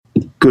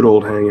Good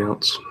old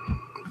Hangouts.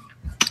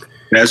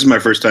 Yeah, this is my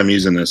first time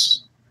using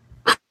this.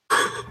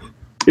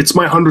 It's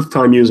my 100th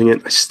time using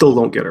it. I still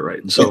don't get it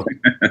right. So,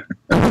 yeah,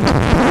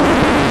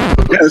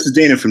 this is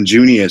Dana from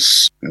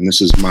Junius, and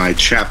this is my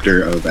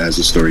chapter of As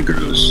the Story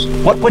Grows.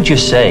 What would you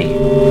say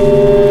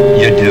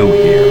you do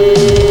here?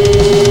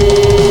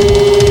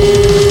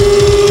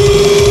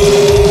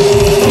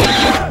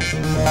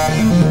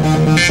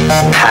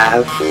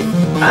 Have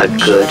a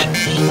good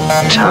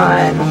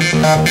time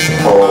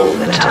all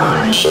the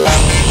time.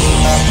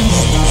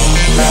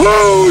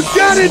 Who's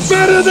got it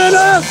better than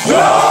us?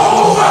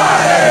 Nobody!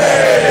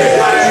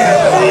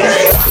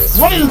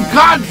 What in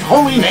God's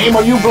holy name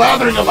are you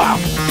blathering about?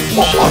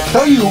 Well, I'll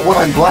tell you what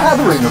I'm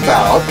blathering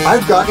about.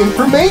 I've got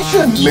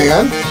information,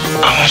 man.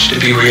 I want you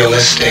to be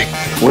realistic.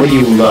 What do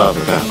you love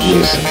about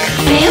music?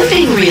 I am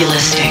being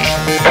realistic.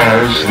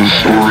 As the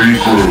story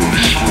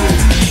grows.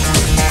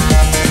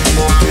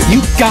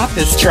 You got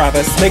this,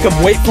 Travis. Make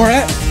him wait for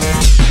it.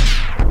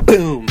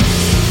 Boom.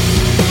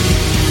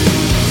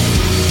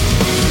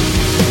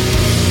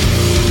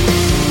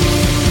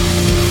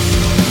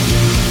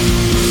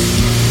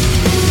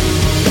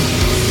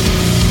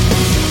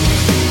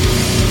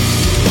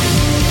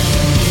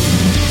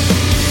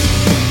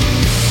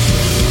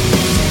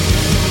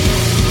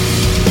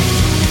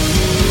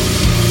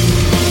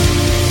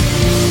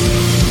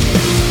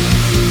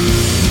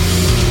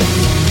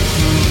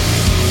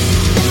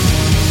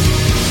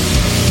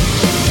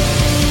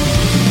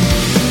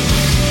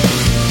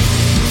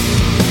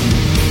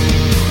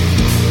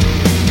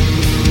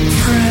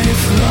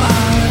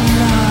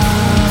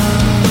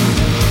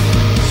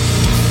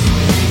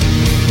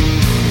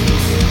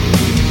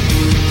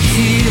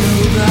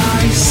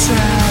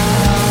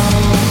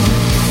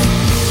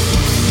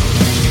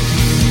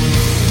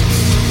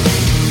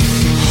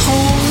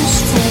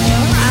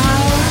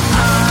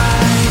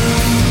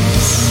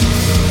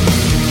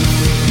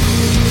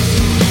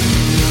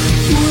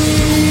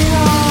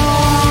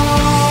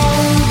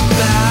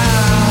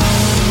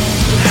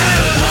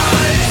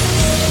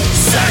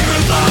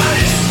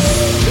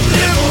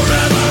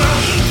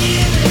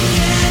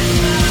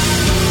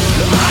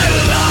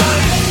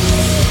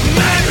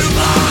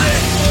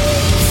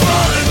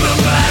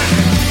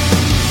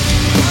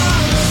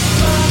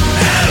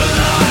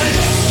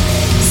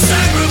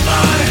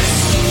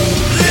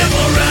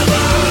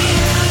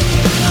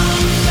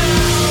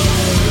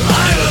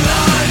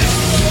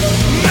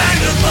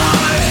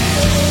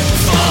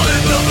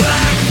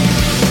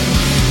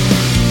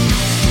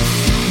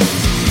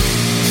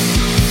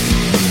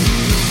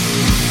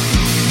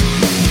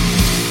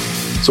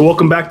 So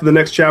welcome back to the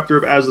next chapter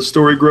of As the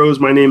Story Grows.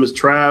 My name is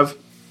Trav.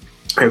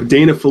 I have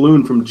Dana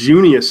Falloon from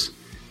Junius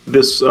in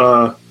this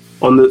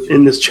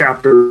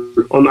chapter.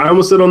 I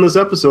almost said on this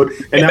episode,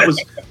 and that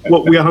was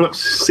what we hung up.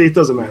 Say it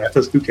doesn't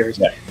matter. Who cares?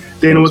 Yeah.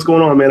 Dana, what's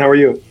going on, man? How are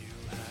you?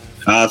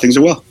 Things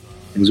are well.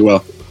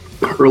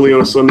 Early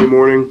on a Sunday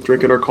morning,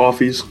 drinking our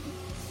coffees,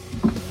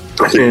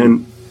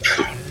 and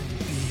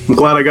I'm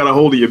glad I got a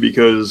hold of you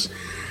because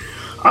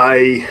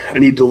I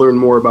need to learn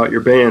more about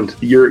your band.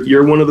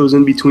 You're one of those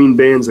in between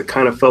bands that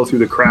kind of fell through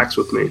the cracks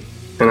with me,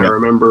 and yep. I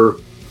remember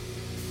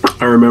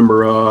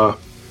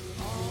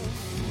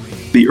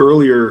the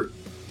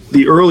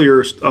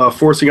earlier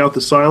Forcing Out the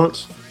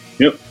Silence.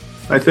 Yep,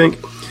 I think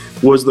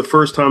was the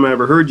first time I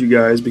ever heard you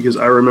guys because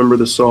I remember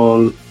the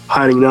song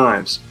Hiding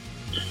Knives.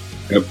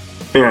 Yep.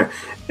 Yeah,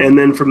 and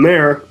then from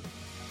there,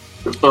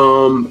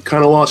 kind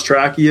of lost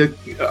track of you.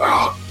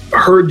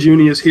 Heard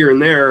Junius here and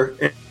there.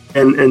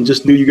 And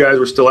just knew you guys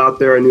were still out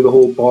there. I knew the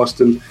whole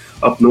Boston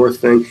up north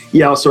thing.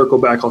 Yeah, I'll circle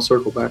back.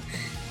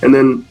 And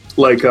then,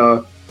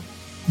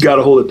 got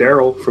a hold of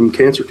Daryl from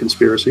Cancer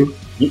Conspiracy.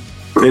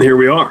 And here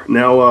we are.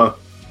 Now,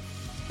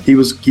 he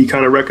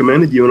kind of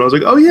recommended you, and I was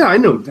like, oh, yeah, I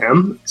know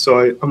them.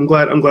 So I'm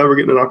glad we're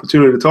getting an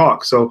opportunity to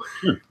talk. So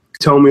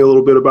tell me a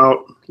little bit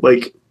about,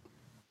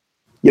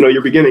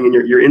 your beginning and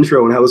your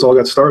intro and how this all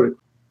got started.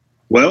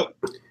 Well,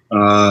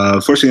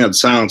 Forcing Out the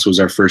Silence was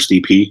our first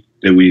EP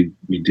that we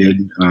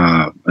did,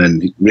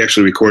 and we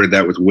actually recorded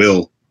that with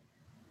Will,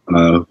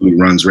 who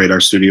runs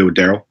Radar Studio with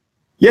Daryl.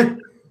 Yeah,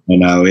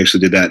 and we actually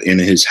did that in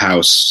his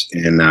house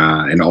in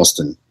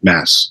Allston,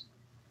 Mass.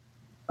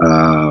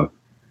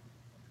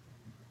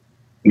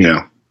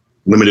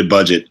 Limited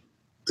budget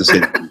to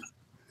say.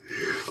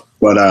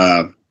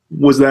 But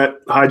was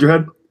that Hydra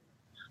Head?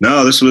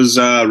 No, this was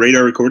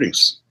Radar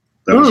Recordings.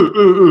 That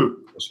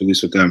was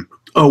released with them.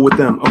 Oh, with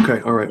them. Okay,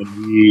 all right.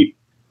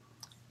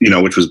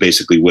 Which was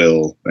basically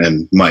Will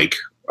and Mike,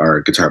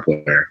 our guitar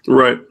player.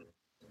 Right.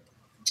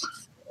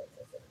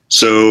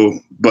 So,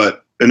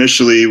 but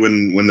initially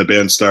when the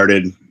band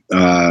started,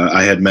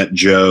 I had met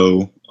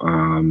Joe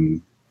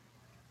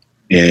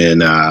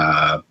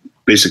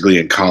basically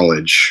in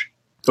college.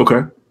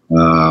 Okay.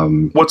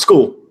 What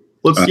school?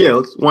 Let's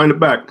wind it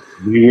back.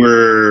 We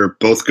were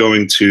both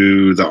going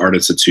to the Art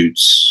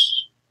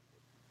Institutes,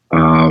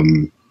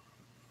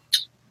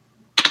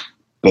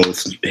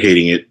 both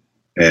hating it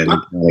and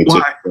wanting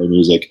to play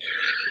music.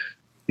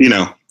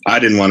 I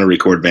didn't want to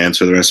record bands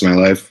for the rest of my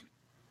life.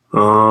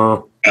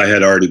 I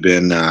had already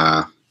been.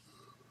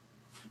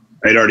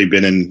 I'd already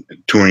been in a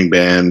touring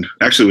band,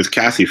 actually with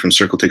Kathy from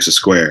Circle Takes a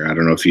Square. I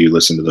don't know if you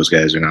listen to those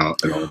guys or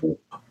not at all.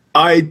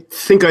 I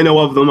think I know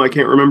of them. I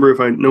can't remember if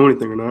I know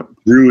anything or not.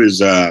 Drew,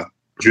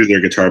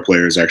 their guitar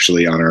player, is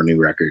actually on our new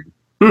record.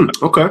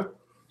 Okay.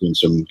 Doing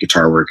some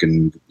guitar work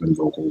and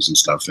vocals and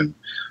stuff, and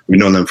we've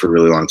known them for a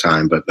really long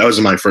time. But that was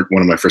one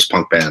of my first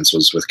punk bands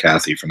was with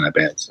Kathy from that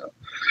band.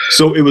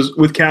 So it was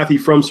with Kathy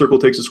from Circle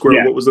Takes a Square.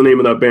 Yeah. What was the name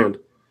of that band?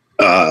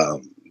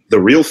 The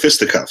Real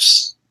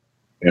Fisticuffs.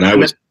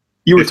 And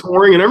you were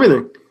touring and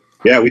everything.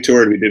 Yeah, we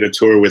toured. We did a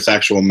tour with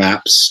actual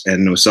maps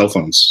and no cell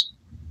phones.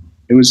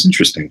 It was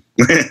interesting.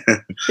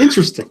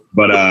 Interesting.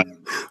 But I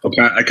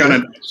kind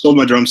of sold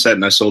my drum set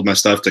and I sold my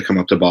stuff to come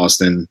up to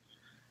Boston.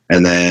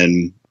 And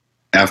then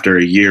after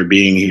a year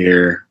being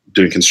here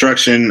doing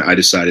construction, I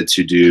decided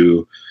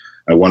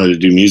I wanted to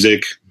do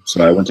music.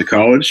 So I went to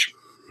college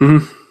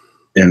and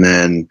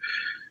then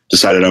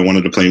decided I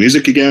wanted to play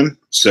music again.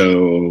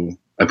 So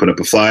I put up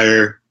a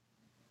flyer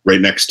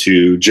right next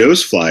to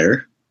Joe's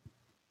flyer,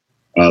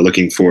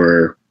 looking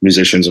for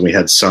musicians, and we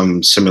had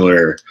some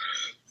similar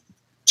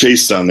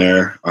tastes on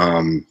there,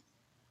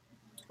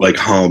 like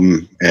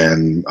Hum,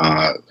 and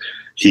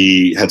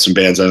he had some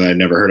bands that I'd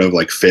never heard of,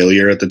 like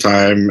Failure at the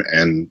time,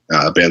 and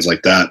bands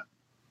like that.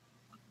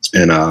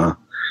 And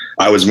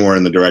I was more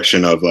in the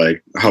direction of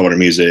like Hot Water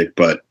Music,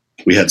 but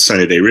we had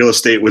Sunny Day Real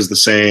Estate was the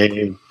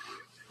same,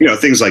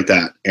 things like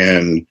that.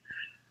 And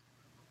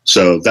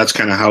so that's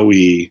kind of how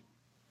we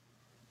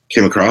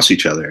came across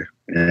each other.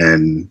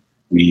 And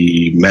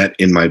we met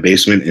in my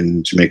basement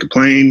in Jamaica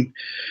Plain,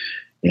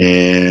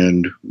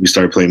 and we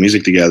started playing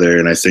music together.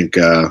 And I think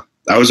I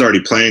was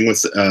already playing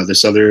with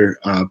this other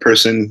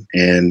person,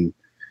 and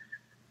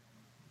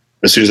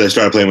as soon as I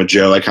started playing with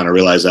Joe, I kind of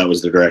realized that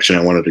was the direction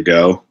I wanted to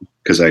go,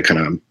 because I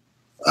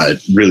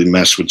really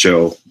meshed with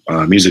Joe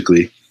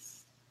musically.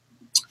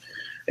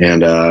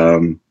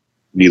 And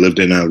we lived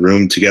in a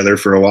room together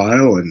for a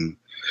while and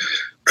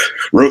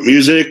wrote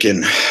music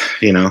and,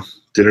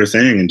 did our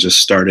thing and just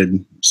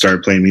started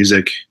playing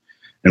music.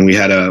 And we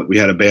had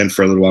a band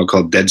for a little while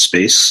called Dead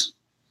Space.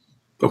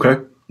 Okay.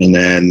 And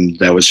then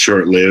that was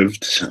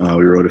short-lived.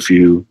 We wrote a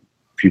few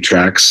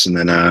tracks, and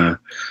then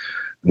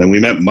we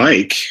met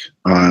Mike.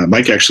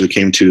 Mike actually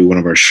came to one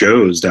of our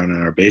shows down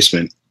in our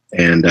basement,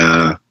 and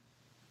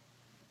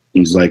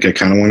he's like, I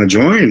kind of want to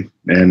join.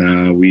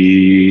 And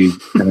we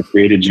kind of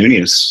created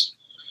Junius.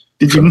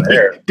 Did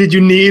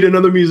you need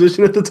another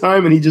musician at the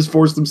time, and he just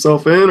forced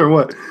himself in, or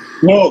what?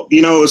 Well,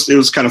 it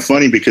was kind of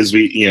funny because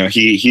he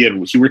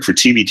worked for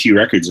TVT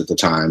Records at the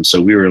time, so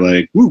we were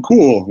like, "Ooh,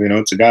 cool!"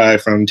 It's a guy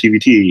from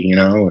TVT,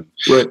 and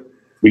right.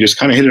 We just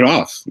kind of hit it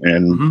off,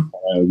 and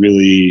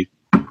really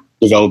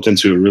developed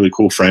into a really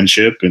cool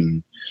friendship.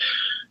 And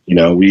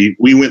we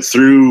went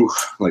through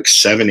like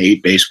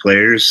 7-8 bass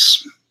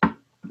players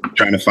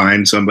trying to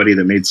find somebody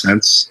that made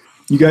sense.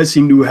 You guys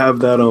seem to have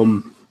that.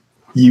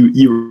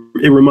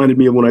 It reminded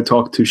me of when I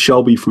talked to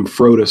Shelby from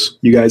Frodus.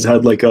 You guys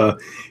had like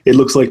it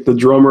looks like the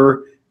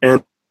drummer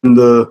and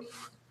the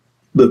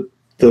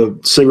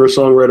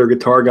singer-songwriter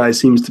guitar guy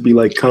seems to be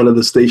like kind of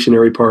the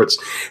stationary parts.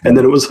 And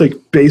then it was like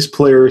bass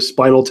player,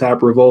 Spinal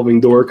Tap, revolving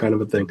door kind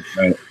of a thing.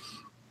 Right.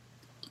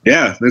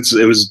 Yeah,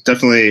 it was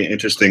definitely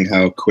interesting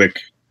how quick,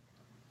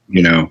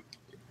 we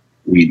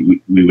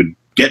would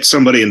get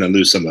somebody and then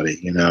lose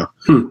somebody,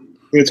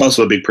 It's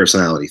also a big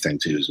personality thing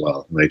too as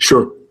well. Like,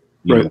 sure.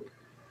 Right.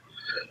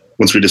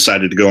 Once we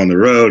decided to go on the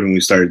road and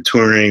we started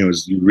touring,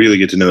 you really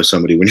get to know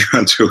somebody when you're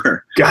on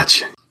tour.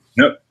 Gotcha.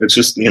 Yep. It's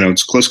just,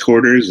 it's close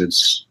quarters.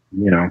 It's,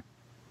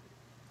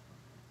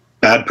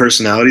 bad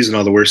personalities and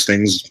all the worst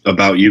things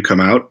about you come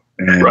out,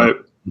 and right.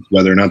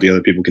 Whether or not the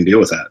other people can deal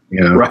with that,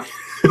 Right.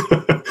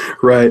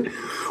 Right.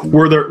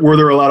 Were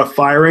there a lot of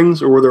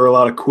firings, or were there a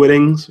lot of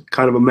quittings?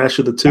 Kind of a mesh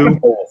of the two?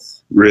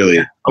 Both. Really.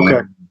 Okay.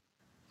 A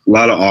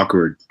lot of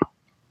awkward.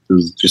 It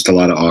was just a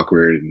lot of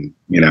awkward, and,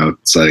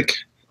 it's like,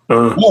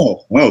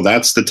 oh,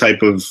 that's the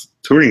type of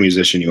touring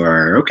musician you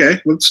are. Okay,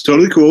 well, it's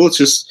totally cool. It's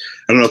just,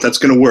 I don't know if that's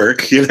going to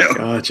work,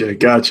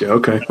 Gotcha.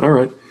 Okay, all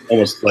right.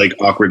 Almost like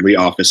awkwardly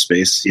Office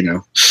Space,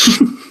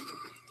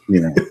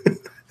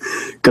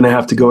 Gonna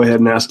have to go ahead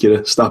and ask you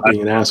to stop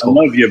being an asshole.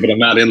 I love you, but I'm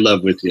not in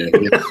love with you.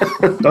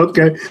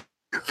 Okay,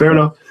 fair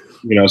enough.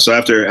 So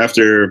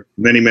after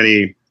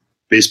many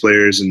bass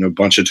players and a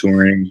bunch of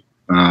touring,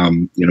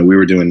 we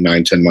were doing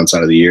 9-10 months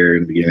out of the year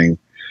in the beginning.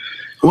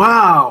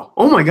 Wow!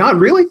 Oh my God,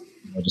 really?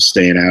 Just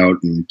staying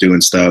out and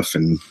doing stuff,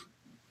 and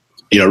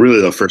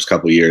really the first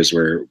couple of years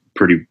were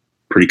pretty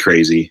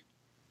crazy.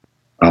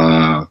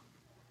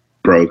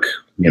 Broke,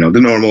 the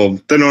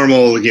normal.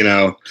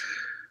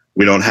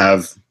 We don't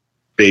have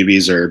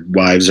babies or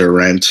wives or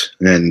rent,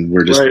 and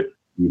we're just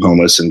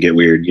homeless and get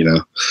weird.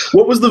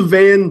 What was the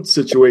van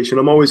situation?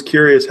 I'm always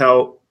curious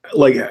how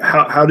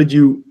did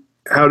you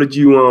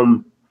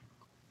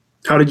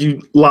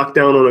lock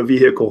down on a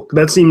vehicle?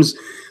 That seems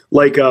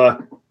like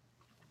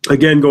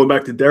again, going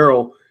back to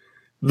Daryl,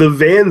 the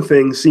van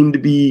thing seemed to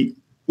be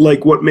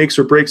like what makes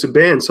or breaks a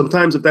band.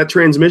 Sometimes if that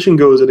transmission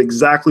goes at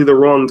exactly the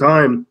wrong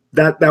time,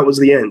 that was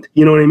the end.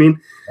 You know what I mean?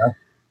 Yeah.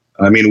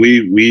 I mean,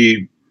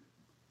 we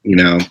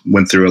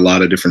went through a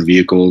lot of different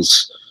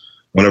vehicles.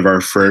 One of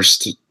our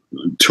first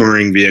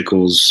touring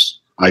vehicles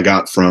I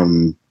got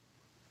from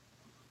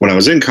when I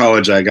was in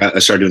college. I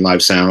started doing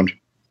live sound.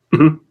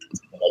 Mm-hmm.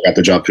 I got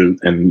the job to,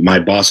 and my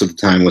boss at the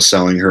time was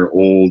selling her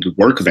old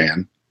work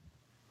van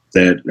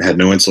that had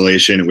no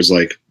insulation. It was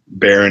like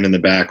barren in the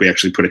back. We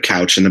actually put a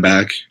couch in the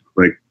back,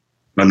 like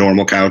a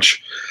normal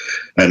couch,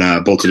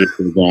 and bolted it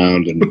to the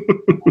ground. And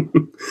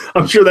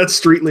I'm sure that's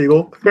street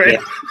legal, right?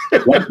 Yeah.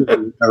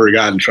 Never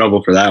got in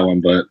trouble for that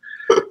one, but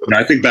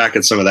I think back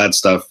at some of that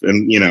stuff,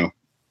 and you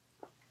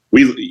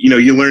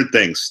learn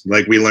things.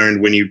 Like we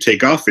learned when you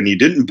take off and you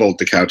didn't bolt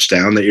the couch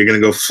down that you're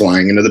going to go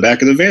flying into the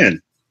back of the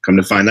van. Come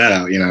to find that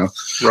out,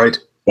 Right.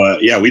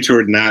 But yeah, we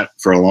toured in that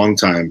for a long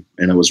time,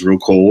 and it was real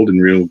cold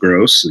and real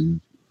gross,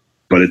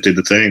 but it did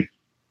the thing.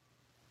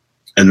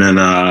 And then,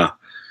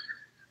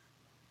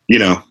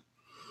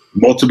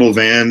 multiple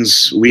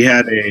vans. We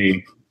had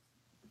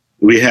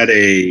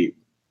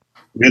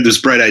this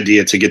bright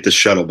idea to get the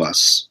shuttle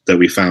bus that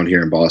we found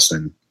here in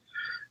Boston,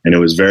 and it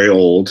was very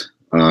old.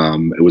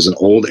 It was an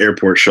old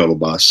airport shuttle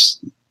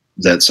bus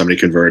that somebody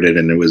converted,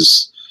 and it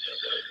was,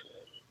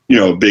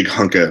 a big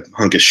hunk of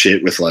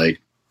shit with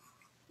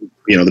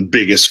the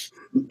biggest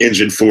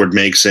engine Ford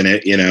makes in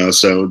it,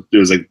 so it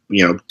was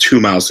 2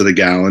 miles to the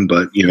gallon,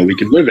 but we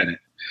could live in it.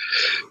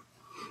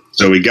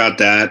 So we got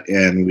that,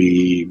 and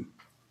we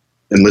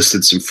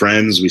enlisted some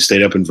friends. We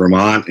stayed up in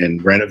Vermont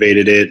and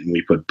renovated it, and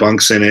we put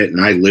bunks in it,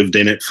 and I lived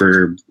in it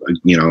for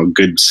a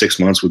good 6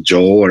 months with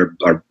Joel,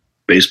 our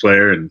bass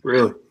player, and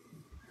really.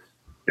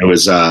 It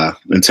was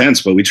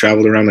intense, but we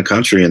traveled around the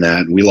country in that,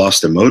 and we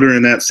lost a motor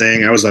in that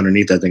thing. I was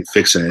underneath that thing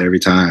fixing it every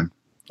time.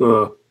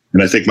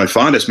 And I think my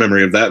fondest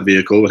memory of that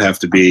vehicle would have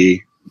to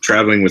be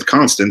traveling with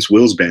Constance,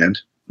 Will's band.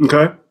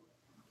 Okay.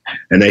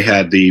 And they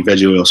had the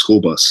Veggie Oil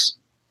school bus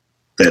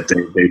that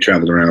they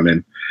traveled around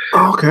in.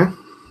 Oh, okay.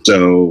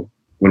 So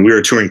when we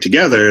were touring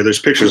together, there's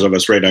pictures of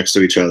us right next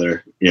to each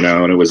other,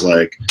 and it was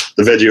like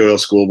the Veggie Oil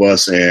school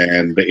bus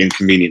and the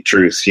Inconvenient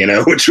Truth,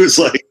 which was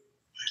like,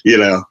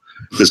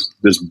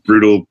 this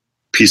brutal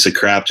piece of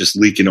crap just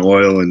leaking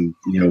oil and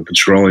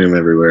petroleum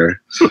everywhere.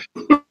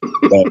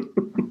 But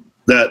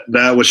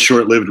that was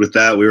short-lived with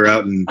that. We were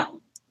out in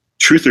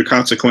Truth or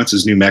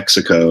Consequences, New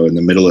Mexico in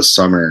the middle of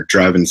summer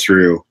driving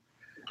through,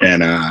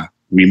 and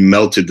we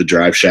melted the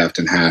drive shaft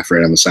in half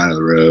right on the side of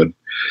the road.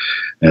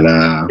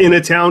 And in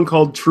a town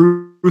called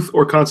Truth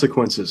or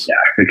Consequences. Yeah,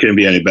 it couldn't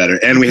be any better.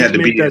 And we had to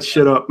make that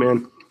shit up,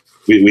 man.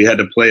 We had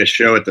to play a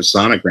show at the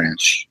Sonic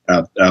Ranch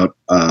out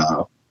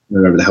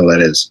wherever the hell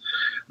that is.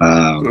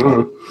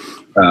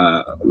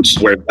 Which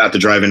is where About to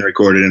Drive In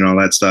recorded and all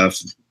that stuff.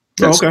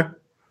 Okay.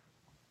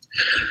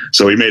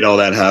 So we made all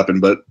that happen,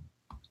 but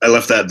I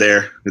left that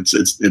there.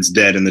 It's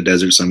dead in the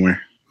desert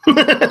somewhere.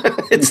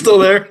 It's still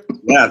there?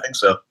 Yeah, I think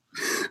so.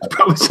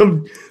 Probably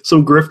some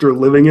grifter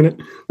living in it.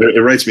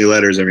 It writes me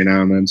letters every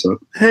now and then. So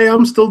hey,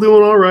 I'm still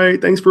doing all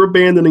right. Thanks for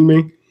abandoning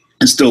me.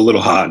 It's still a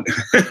little hot.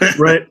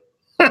 Right.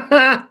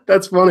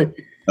 That's funny.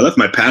 I left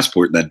my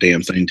passport in that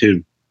damn thing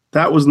too.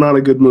 That was not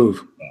a good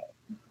move.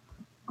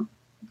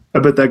 I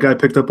bet that guy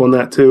picked up on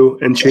that too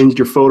and changed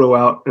your photo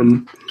out.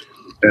 And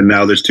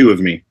now there's two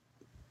of me.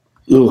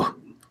 Ugh.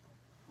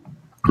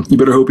 You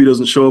better hope he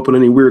doesn't show up on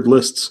any weird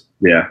lists.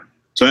 Yeah.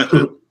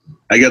 So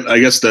I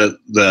guess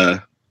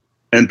the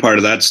end part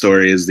of that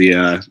story is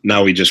the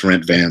now we just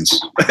rent vans.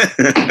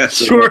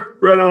 Sure.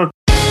 Right on.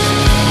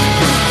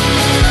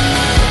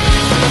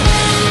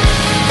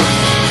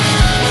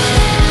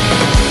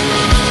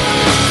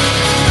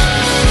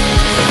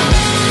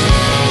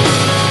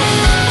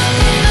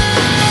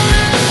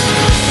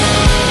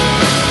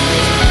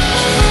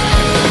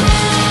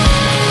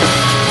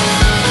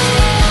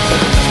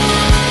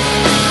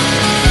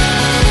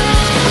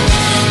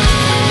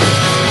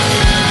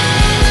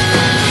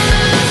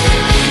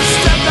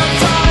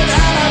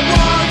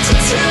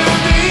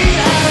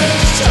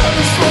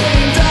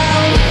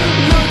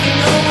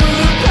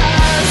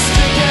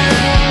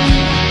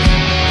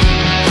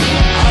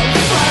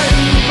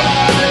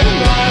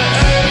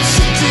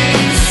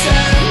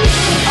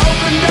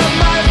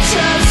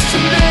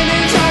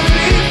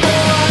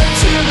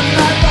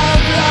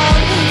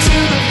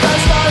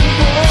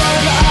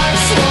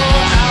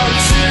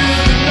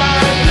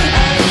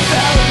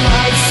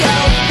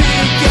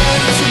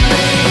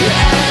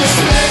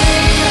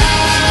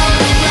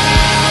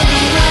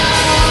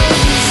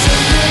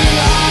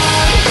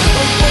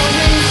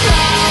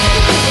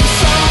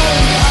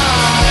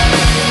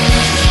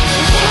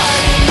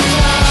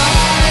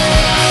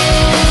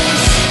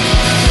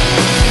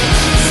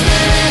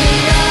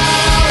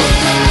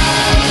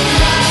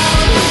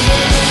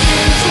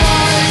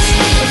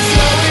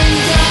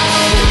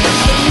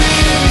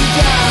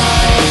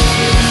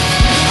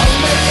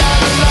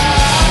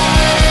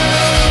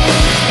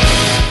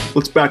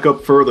 Let's back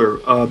up further.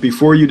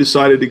 Before you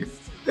decided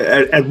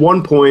to, at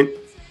one point,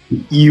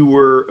 you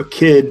were a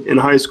kid in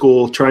high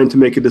school trying to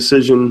make a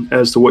decision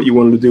as to what you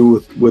wanted to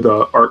do with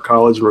art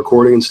college and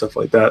recording and stuff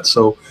like that.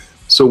 So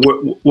So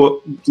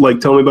what? Like,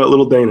 tell me about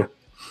Little Dana.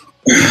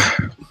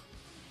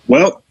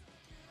 Well,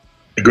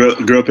 I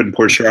grew up in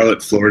Port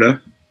Charlotte,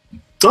 Florida.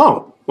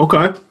 Oh,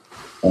 okay.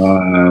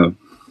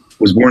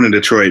 Was born in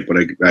Detroit, but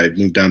I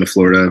moved down to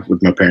Florida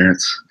with my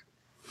parents.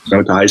 I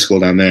went to high school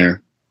down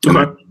there.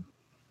 Okay.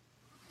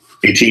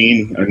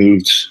 18, I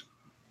moved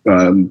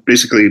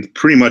basically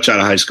pretty much out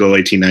of high school,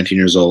 18, 19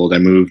 years old. I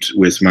moved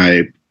with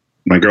my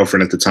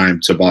girlfriend at the time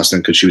to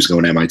Boston because she was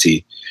going to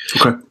MIT.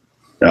 Okay.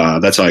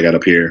 That's how I got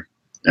up here.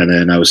 And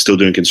then I was still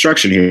doing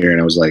construction here, and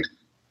I was like,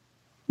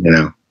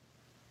 I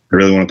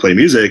really want to play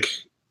music,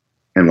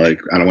 and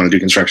like, I don't want to do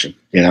construction,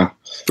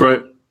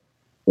 Right.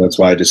 That's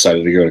why I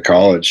decided to go to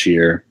college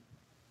here.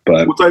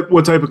 But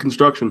what type of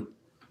construction?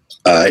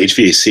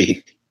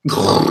 HVAC.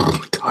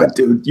 Oh, God,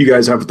 dude, you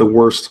guys have the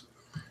worst.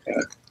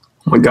 Yeah.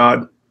 Oh my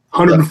God,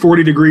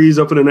 140 degrees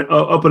up in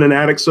an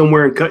attic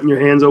somewhere and cutting your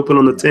hands open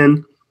on the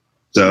tin.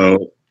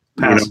 So,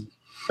 I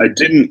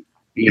didn't.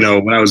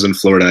 When I was in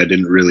Florida, I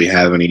didn't really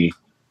have any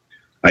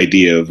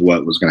idea of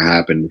what was going to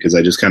happen because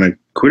I just kind of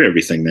quit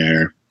everything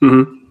there.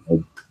 Mm-hmm.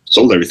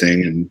 Sold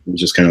everything and was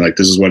just kind of like,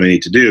 this is what I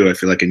need to do. I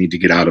feel like I need to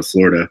get out of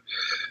Florida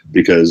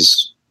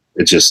because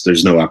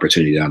there's no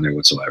opportunity down there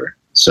whatsoever.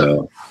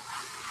 So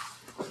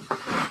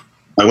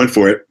I went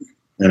for it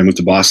and I moved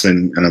to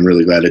Boston, and I'm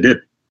really glad I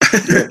did.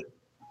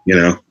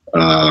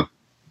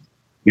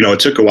 It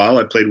took a while.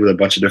 I played with a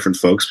bunch of different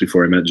folks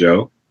before I met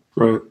Joe.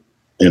 Right.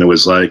 And it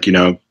was like,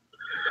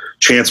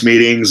 chance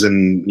meetings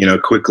and,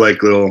 quick,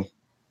 like little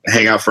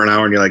hang out for an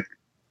hour, and you're like,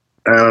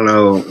 I don't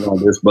know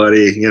this,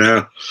 buddy,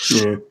 Yeah.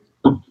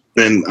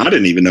 And I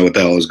didn't even know what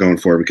the hell I was going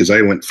for because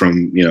I went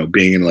from,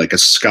 being in like a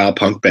ska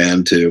punk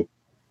band to,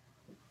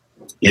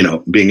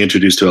 being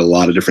introduced to a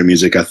lot of different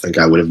music I think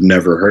I would have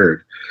never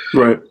heard.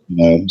 Right.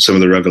 Some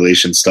of the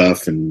Revelation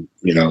stuff. And,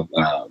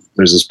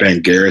 there's this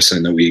band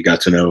Garrison that we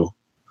got to know,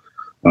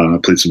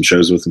 played some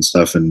shows with and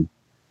stuff. And,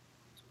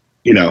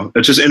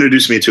 it just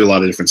introduced me to a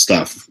lot of different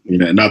stuff,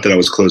 not that I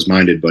was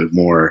closed-minded, but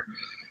more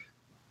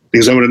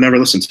things I would have never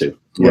listened to.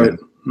 Right.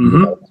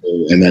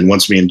 Mm-hmm. And then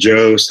once me and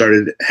Joe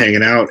started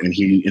hanging out, and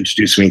he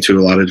introduced me to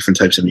a lot of different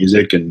types of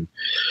music, and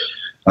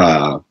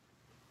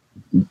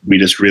we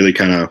just really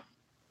kind of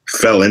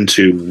fell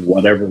into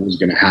whatever was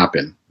going to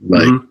happen.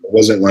 Like, It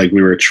wasn't like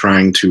we were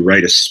trying to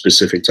write a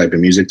specific type of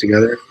music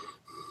together.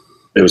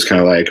 It was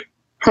kind of like,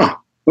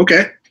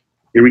 okay,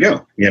 here we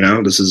go.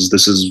 This is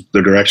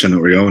the direction that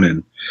we're going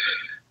in.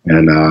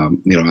 And,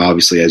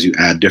 obviously as you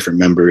add different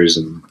members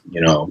and,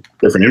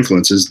 different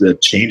influences,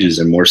 that changes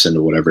and morphs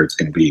into whatever it's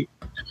going to be.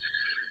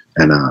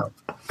 And I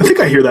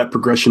think I hear that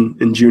progression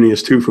in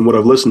Junius too, from what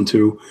I've listened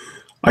to.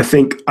 I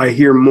think I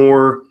hear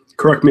more,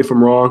 correct me if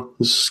I'm wrong,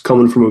 this is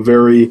coming from a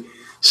very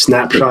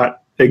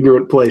snapshot,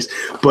 ignorant place,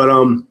 but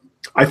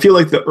I feel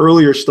like the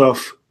earlier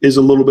stuff is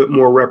a little bit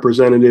more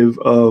representative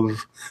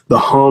of the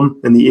hum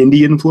and the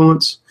indie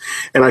influence.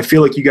 And I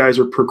feel like you guys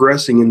are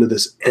progressing into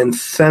this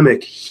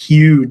anthemic,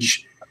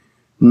 huge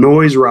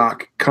noise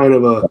rock, kind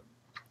of a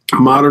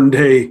modern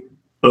day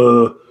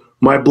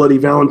My Bloody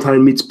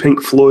Valentine meets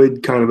Pink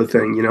Floyd kind of a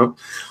thing, Yeah.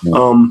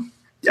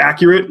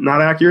 Accurate,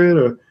 not accurate?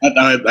 Or?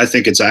 I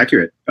think it's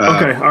accurate.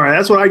 Okay, all right.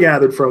 That's what I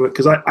gathered from it,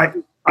 because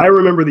I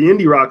remember the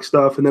indie rock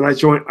stuff, and then I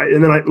joined,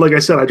 like I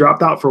said, I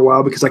dropped out for a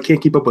while because I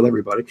can't keep up with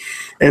everybody.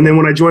 And then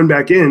when I joined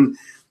back in,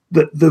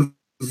 the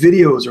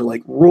videos are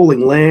like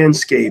rolling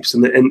landscapes,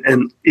 and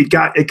it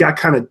got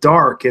kind of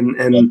dark,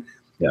 and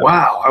yeah.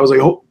 Wow, I was like,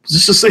 oh, is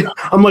this the same?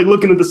 I'm like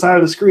looking at the side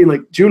of the screen,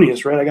 like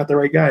Junius, right? I got the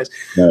right guys.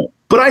 Right.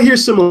 But I hear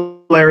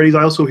similarities.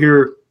 I also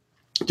hear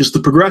just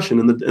the progression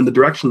and the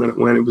direction that it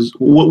went. It was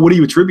what do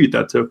you attribute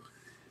that to?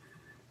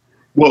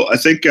 Well, I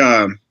think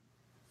the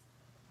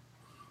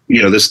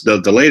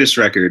latest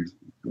record,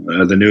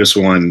 the newest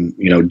one.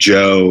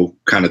 Joe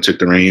kind of took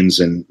the reins,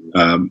 and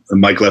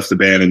Mike left the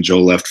band, and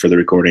Joe left for the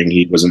recording.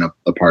 He wasn't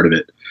a part of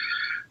it,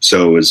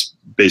 so it was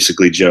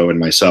basically Joe and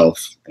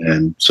myself.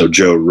 And so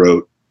Joe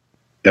wrote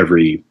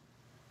every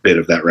bit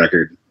of that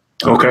record.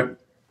 Okay.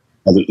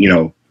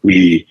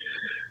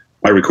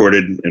 I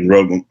recorded and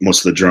wrote most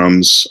of the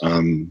drums.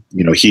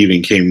 He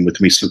even came with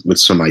me with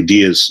some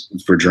ideas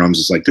for drums.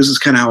 It's like, this is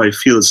kind of how I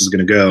feel this is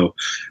going to go.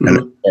 Mm-hmm. And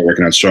then start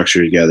working on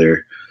structure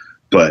together.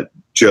 But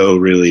Joe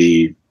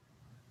really,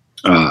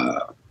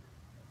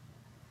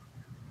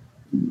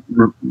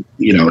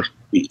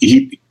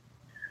 he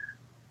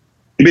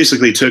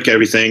basically took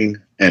everything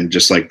and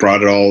just like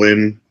brought it all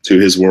in to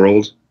his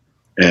world.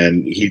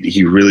 And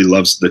he really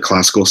loves the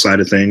classical side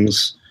of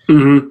things.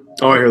 Mm-hmm.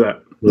 Oh, I hear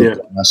that. Yeah,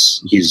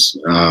 he's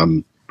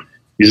an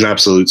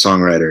absolute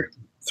songwriter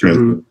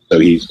through. Mm-hmm. So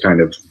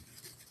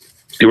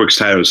he works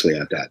tirelessly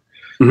at that,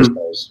 mm-hmm. as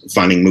far as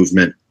finding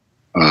movement,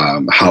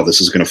 how this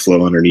is going to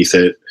flow underneath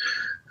it.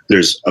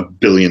 There's a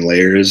billion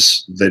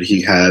layers that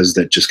he has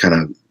that just kind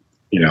of,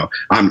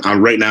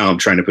 I'm right now I'm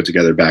trying to put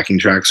together backing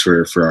tracks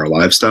for our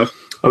live stuff.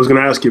 I was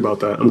going to ask you about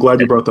that. I'm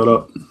glad you brought that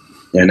up.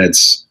 And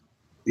it's,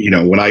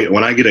 when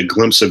I get a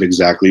glimpse of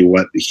exactly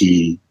what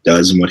he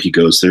does and what he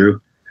goes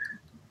through,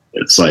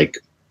 it's like,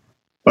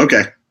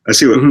 okay, I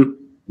see what,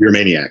 you're a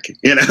maniac,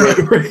 you know?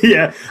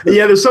 Yeah.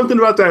 There's something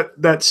about that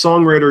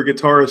songwriter,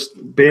 guitarist,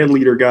 band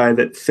leader guy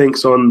that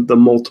thinks on the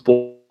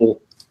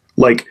multiple,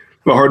 like,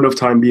 a hard enough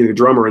time being a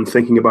drummer and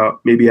thinking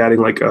about maybe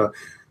adding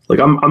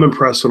I'm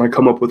impressed when I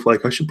come up with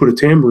I should put a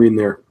tambourine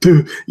there.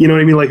 You know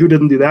what I mean? Like, who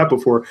didn't do that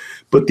before?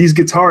 But these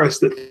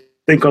guitarists that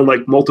think on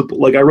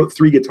multiple, I wrote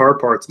 3 guitar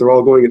parts, they're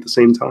all going at the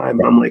same time.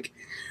 And I'm like,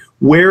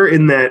 where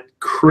in that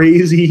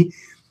crazy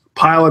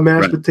pile of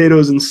mashed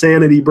potatoes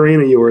insanity brain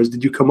of yours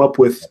did you come up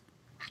with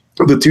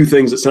the 2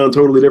 things that sound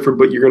totally different,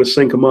 but you're going to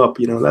sync them up?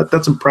 You know,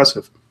 that's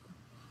impressive.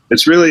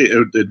 It's really,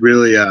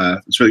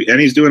 and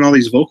he's doing all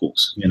these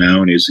vocals, you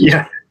know, and he's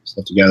putting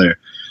stuff together,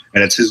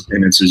 and it's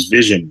his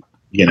vision,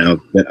 you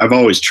know, that I've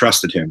always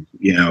trusted him,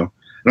 you know.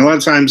 And a lot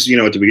of times, you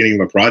know, at the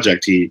beginning of a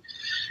project, he's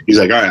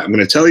like, all right, I'm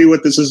going to tell you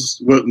what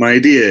my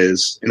idea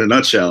is in a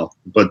nutshell,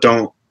 but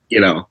don't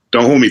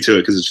hold me to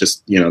it, because it's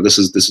just, you know, this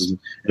is, and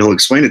he'll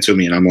explain it to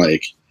me, and I'm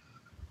like,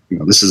 you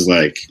know, this is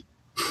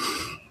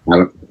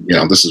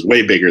this is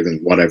way bigger than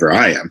whatever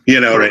I am, you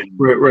know, right?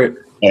 Right.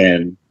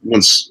 And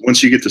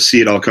once you get to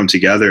see it all come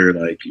together,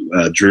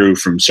 Drew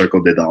from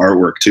Circle did the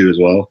artwork too as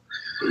well,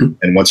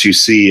 and once you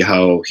see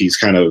how he's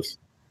kind of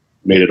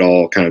made it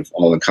all kind of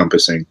all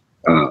encompassing,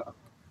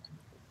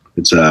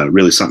 it's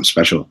really something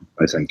special,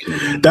 I think.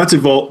 That's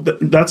evolved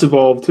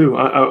too.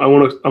 I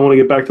want to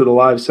get back to the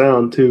live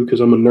sound too,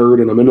 because I'm a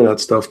nerd and I'm into that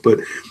stuff. But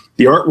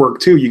the artwork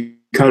too, you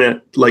kind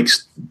of like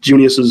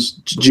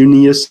Junius's.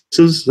 Is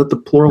that the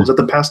plural? Is that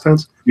the past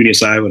tense?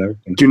 Juniusci, whatever.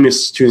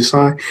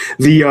 Juniusci.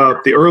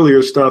 The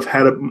earlier stuff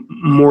had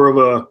more of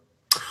a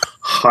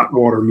hot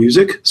water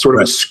music, sort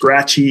of a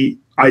scratchy.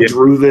 I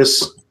drew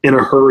this in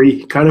a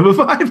hurry kind of a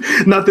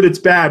vibe. Not that it's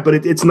bad, but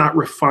it's not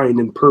refined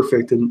and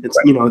perfect, and it's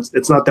you know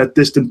it's not that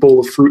distant bowl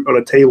of fruit on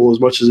a table as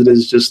much as it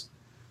is just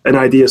an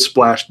idea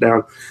splashed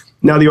down.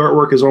 Now the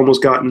artwork has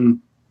almost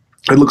gotten.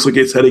 It looks like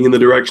it's heading in the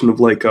direction of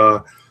what's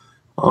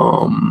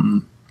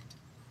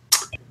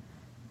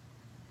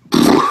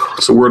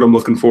the word I'm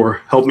looking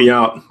for? Help me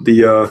out.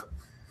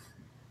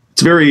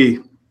 It's very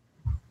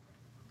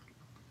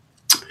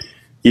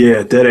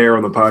dead air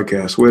on the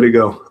podcast. Way to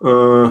go.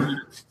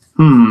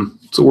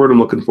 What's the word I'm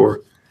looking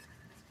for?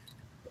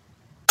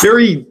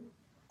 Very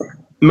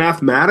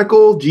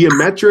mathematical,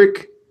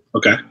 geometric.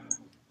 Okay.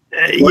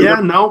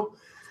 No.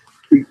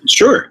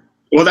 Sure.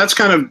 Well, that's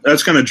kind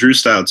of Drew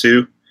style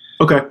too.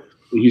 Okay.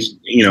 He's,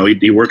 you know,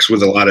 he works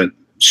with a lot of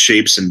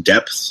shapes and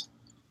depth,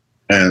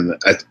 and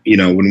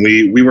when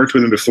we worked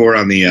with him before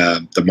on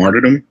the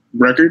Martyrdom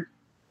record,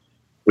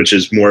 which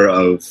is more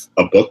of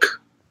a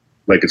book,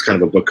 like it's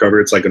kind of a book cover.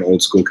 It's like an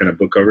old school kind of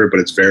book cover, but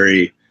it's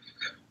very,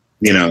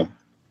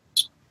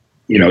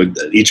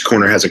 each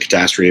corner has a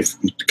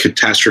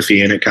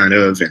catastrophe in it, kind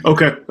of. And,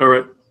 okay, all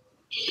right.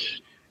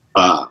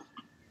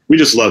 We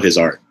just love his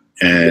art,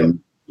 and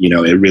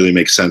it really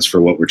makes sense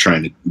for what we're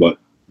trying to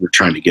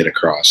get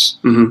across.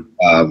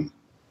 Mm-hmm.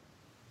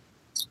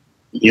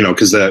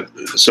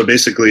 So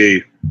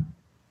basically,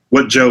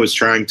 what Joe is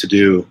trying to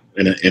do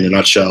in a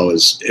nutshell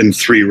is, in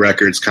 3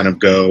 records, kind of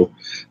go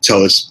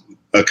tell us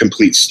a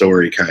complete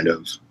story, kind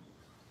of.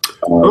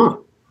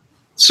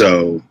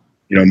 So,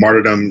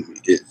 Martyrdom,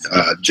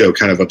 Joe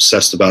kind of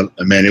obsessed about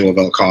Immanuel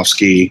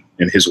Velikovsky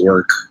and his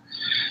work,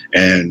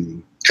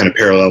 and kind of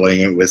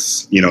paralleling it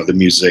with, the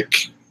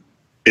music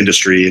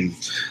industry and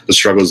the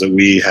struggles that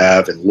we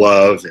have and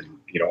love, and,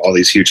 all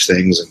these huge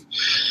things. And,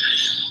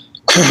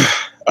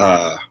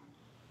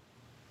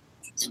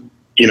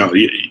 you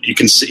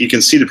can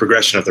see the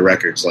progression of the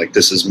records. Like,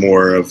 this is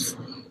more of,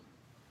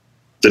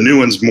 the new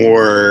one's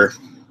more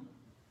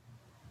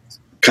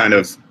kind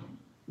of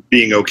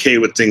being okay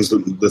with things,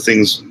 the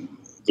things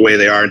the way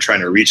they are, and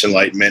trying to reach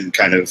enlightenment, and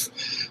kind of,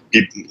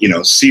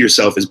 see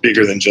yourself as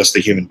bigger than just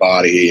the human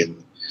body,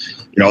 and,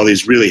 all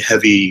these really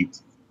heady,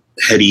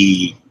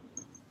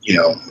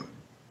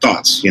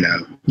 thoughts,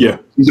 Yeah.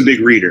 He's a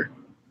big reader,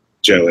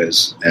 Joe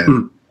is,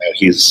 and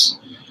he's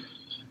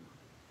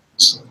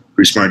a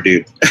pretty smart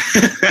dude.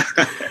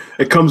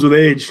 It comes with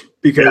age,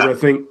 because I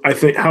think,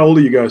 how old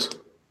are you guys?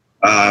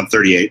 I'm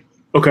 38.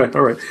 Okay.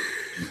 All right.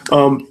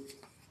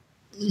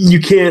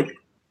 You can't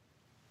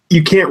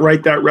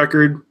write that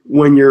record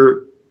when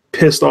you're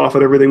pissed off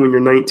at everything when you're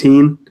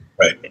 19.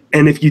 Right.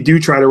 And if you do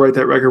try to write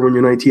that record when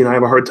you're 19, I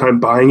have a hard time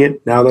buying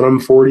it now that I'm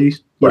 40. You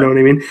know what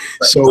I mean? Right.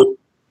 So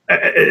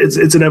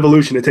it's an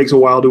evolution. It takes a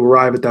while to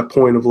arrive at that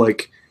point of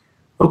like,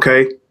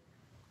 okay,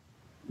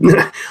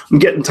 I'm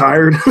getting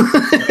tired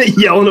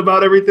yelling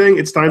about everything.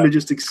 It's time to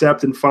just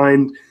accept and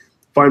find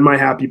my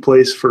happy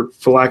place, for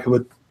lack of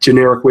a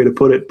generic way to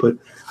put it. But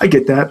I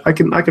get that. I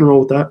can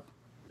roll with that.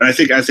 I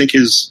think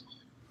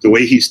the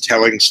way he's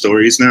telling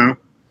stories now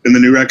in the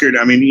new record,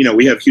 I mean,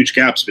 we have huge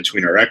gaps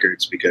between our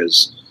records,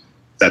 because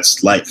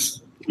that's life,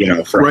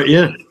 right.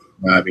 Yeah.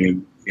 I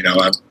mean,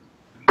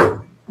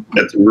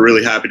 we're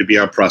really happy to be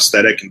on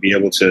Prosthetic and be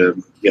able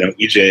to,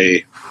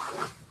 EJ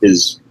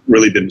has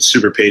really been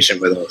super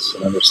patient with us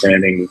and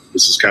understanding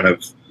this is kind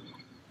of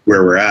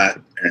where we're at.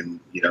 And,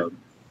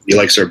 he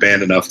likes our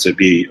band enough to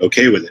be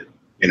okay with it,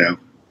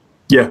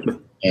 Yeah.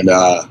 And,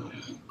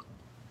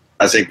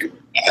 I think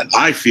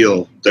I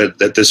feel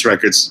that this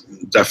record's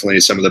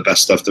definitely some of the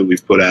best stuff that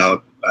we've put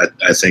out.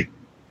 I think,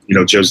 you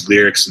know, Joe's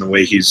lyrics and the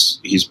way he's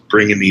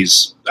bringing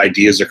these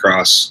ideas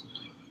across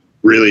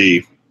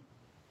really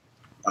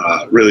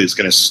is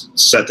going to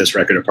set this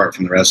record apart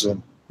from the rest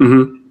of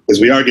them. Because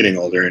we are getting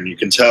older, and you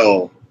can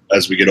tell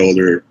as we get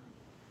older,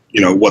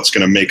 you know, what's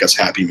going to make us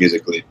happy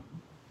musically.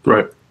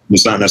 Right.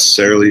 It's not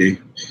necessarily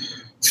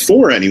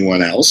for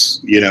anyone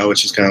else, you know.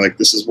 It's just kind of like,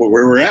 this is where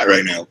we're at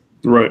right now.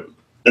 Right.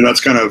 And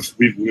that's kind of,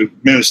 we've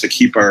managed to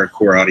keep our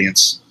core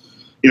audience.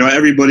 You know,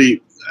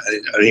 everybody,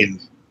 I mean,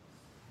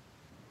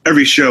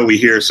 every show we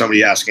hear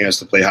somebody asking us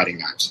to play Hiding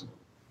Knives,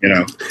 you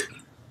know,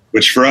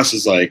 which for us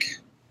is like,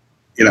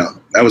 you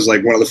know, that was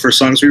like one of the first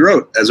songs we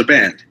wrote as a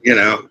band, you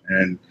know,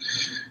 and,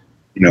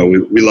 you know,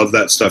 we love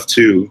that stuff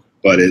too,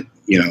 but it,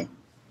 you know,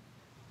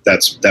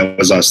 that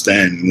was us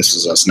then, and this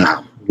is us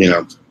now, you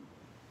know?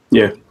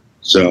 Yeah.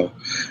 So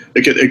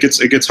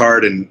it gets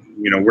hard, and,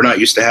 you know, we're not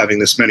used to having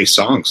this many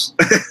songs.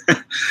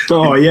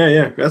 Oh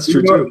yeah. That's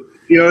true too.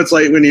 You know, it's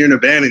like when you're in a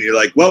band and you're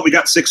like, well, we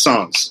got 6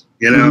 songs,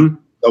 you know?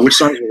 So which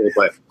songs are we going to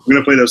play? We're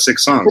going to play those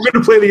 6 songs. We're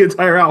going to play the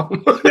entire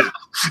album. Yeah.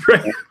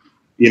 Right.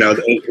 You know,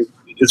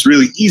 it's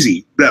really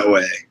easy that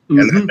way.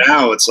 And then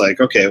now it's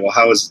like, okay, well,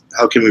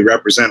 how can we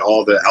represent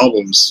all the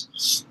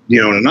albums,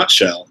 you know, in a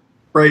nutshell?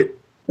 Right.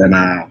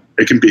 And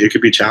it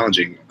could be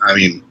challenging. I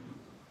mean,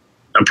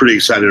 I'm pretty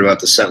excited about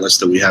the set list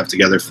that we have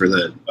together for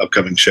the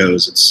upcoming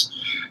shows.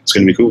 It's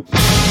going to be cool.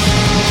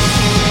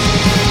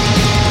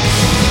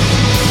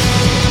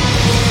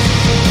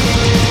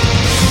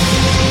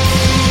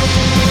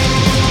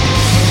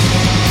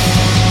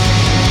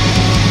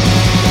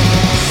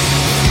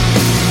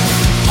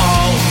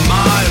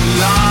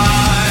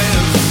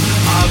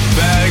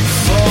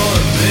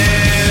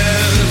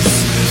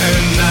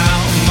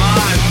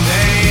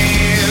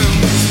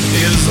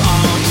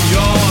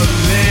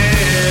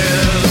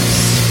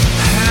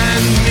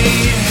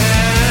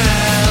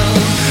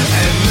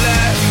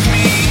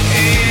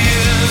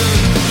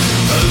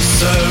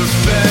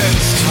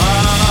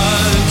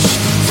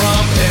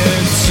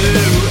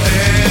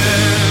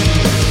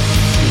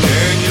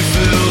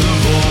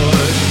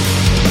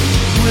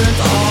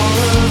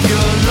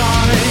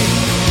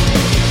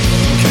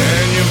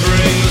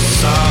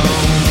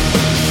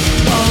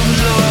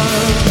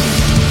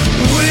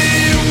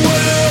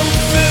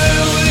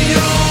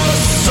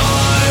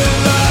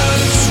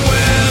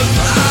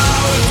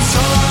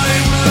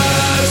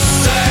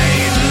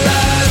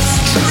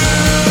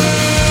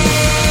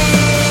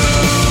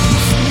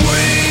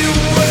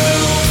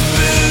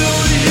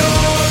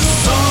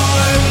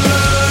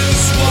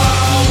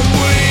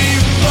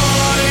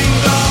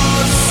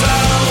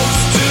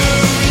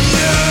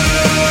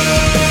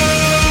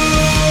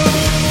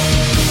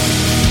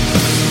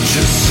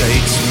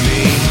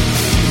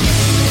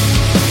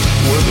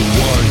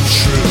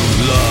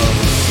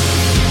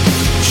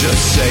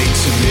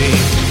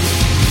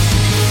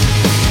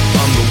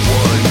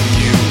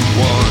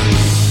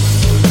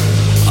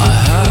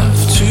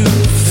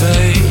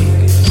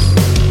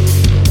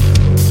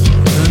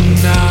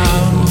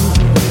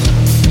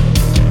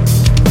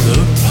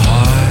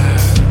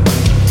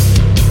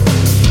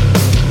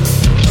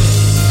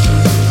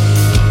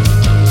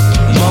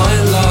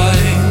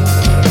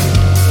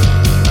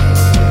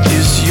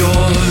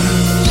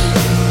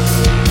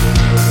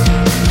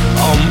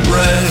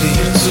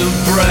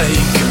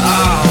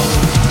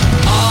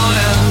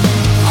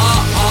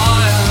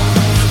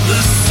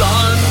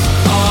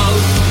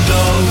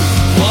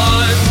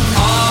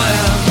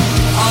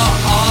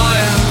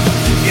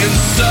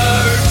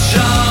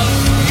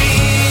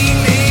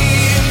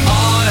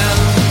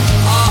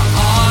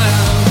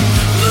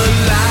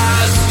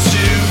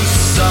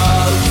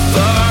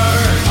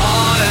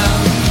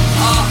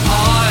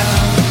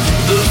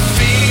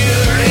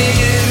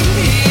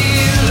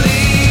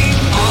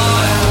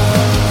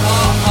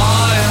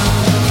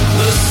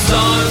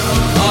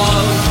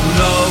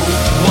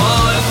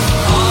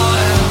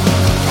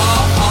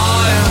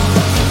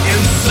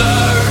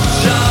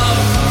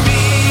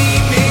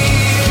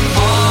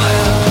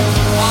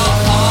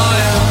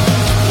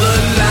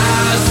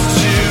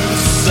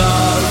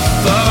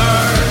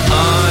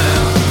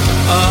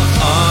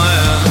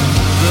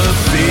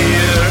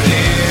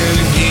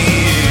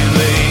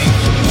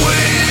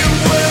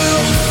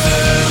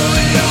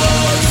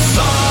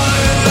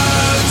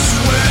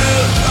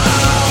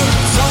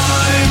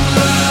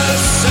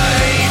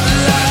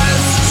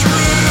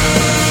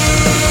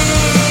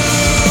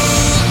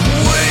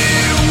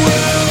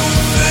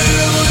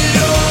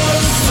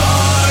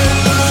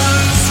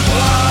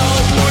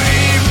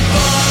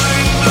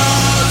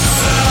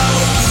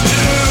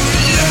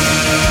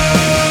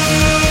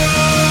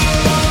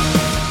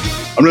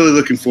 I'm really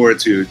looking forward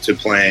to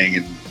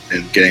playing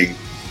and getting,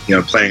 you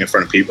know, playing in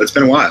front of people. It's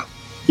been a while.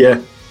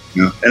 Yeah.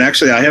 You know? And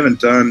actually, I haven't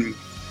done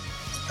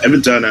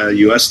a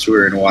U.S.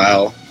 tour in a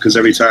while, because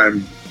every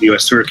time the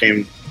U.S. tour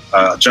came,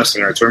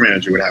 Justin, our tour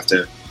manager, would have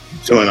to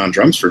fill in on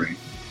drums for me,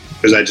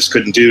 because I just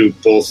couldn't do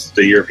both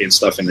the European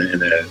stuff and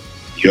the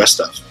U.S.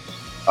 stuff.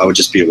 I would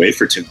just be away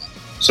for too long.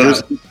 So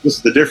this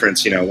is the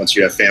difference, you know, once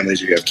you have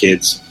families, you have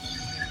kids,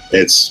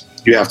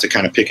 you have to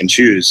kind of pick and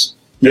choose.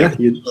 Yeah.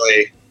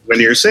 When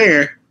you're a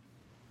singer,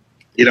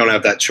 you don't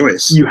have that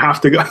choice. You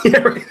have to go. Yeah,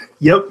 right.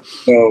 Yep.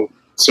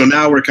 So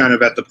now we're kind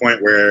of at the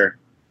point where,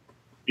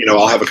 you know,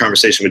 I'll have a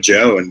conversation with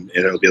Joe and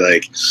it'll be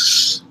like,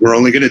 we're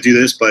only going to do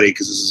this, buddy,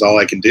 because this is all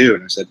I can do.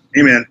 And I said,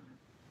 hey, man,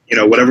 you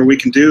know, whatever we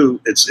can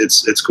do,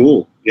 it's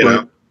cool, you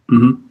know,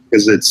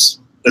 because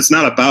it's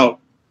not about,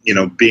 you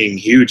know, being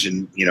huge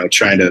and, you know,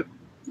 trying to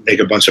make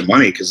a bunch of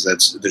money, because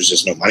there's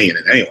just no money in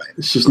it anyway.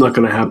 It's just not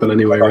going to happen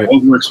anyway, right?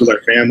 What works with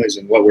our families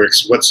and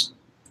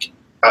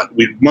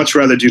we'd much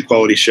rather do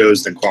quality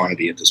shows than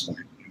quantity at this point.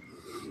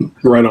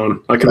 Right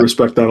on. I can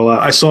respect that a lot.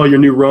 I saw your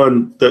new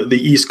run, the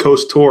East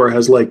Coast tour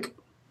has like,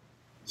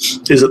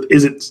 is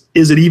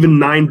it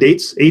even 8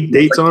 dates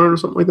on it or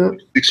something like that?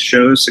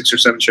 6 or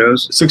 7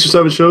 shows. 6 or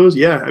 7 shows.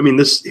 Yeah. I mean,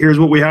 here's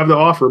what we have to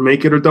offer.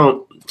 Make it or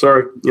don't.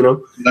 Sorry. You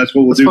know, that's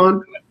what we'll do.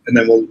 Fun. And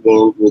then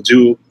we'll do,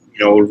 you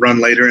know, we'll run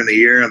later in the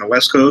year on the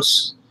West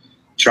Coast,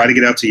 try to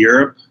get out to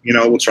Europe, you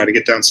know, we'll try to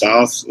get down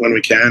south when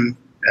we can.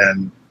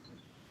 And,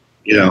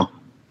 you know,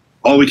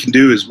 all we can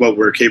do is what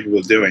we're capable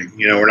of doing.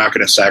 You know, we're not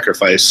going to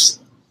sacrifice,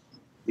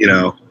 you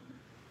know,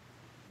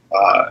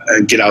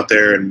 and get out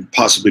there and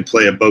possibly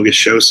play a bogus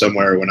show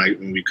somewhere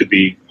when we could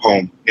be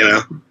home, you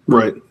know?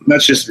 Right. And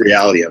that's just the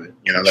reality of it.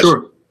 You know, that's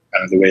sure.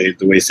 Kind of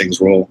the way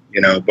things roll,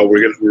 you know, but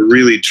we're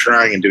really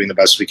trying and doing the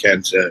best we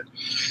can to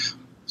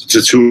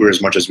tour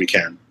as much as we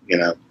can, you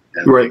know,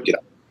 and right. Get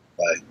out and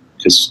play,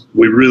 because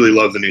we really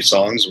love the new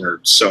songs. And we're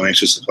so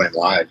anxious to play them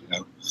live, you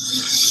know?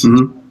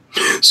 Mm-hmm.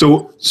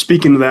 So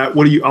speaking of that,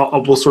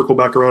 we'll circle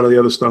back around to the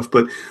other stuff,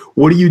 but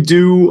what do you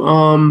do?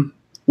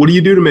 What do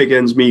you do to make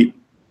ends meet?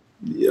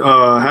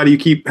 How do you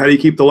keep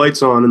the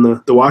lights on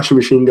and the washing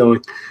machine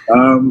going?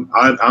 I'm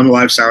a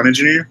live sound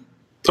engineer.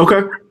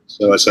 Okay.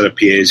 So I set up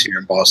PAs here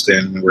in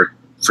Boston. We're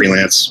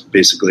freelance,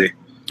 basically.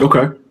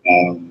 Okay.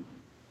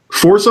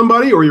 For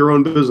somebody or your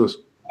own business?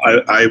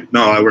 I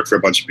work for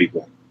a bunch of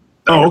people.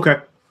 Oh, okay.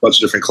 A bunch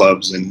of different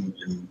clubs and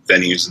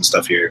venues and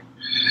stuff here.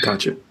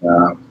 Gotcha.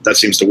 That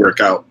seems to work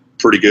out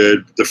pretty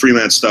good. The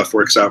freelance stuff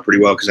works out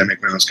pretty well because I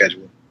make my own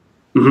schedule.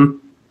 Mm-hmm.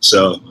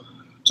 So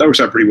that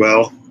works out pretty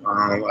well.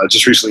 I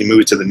just recently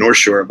moved to the North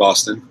Shore of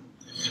Boston,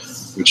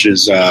 which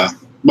is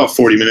about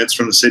 40 minutes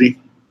from the city.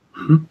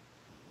 Mm-hmm.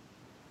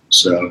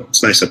 So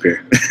it's nice up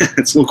here.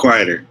 It's a little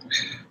quieter.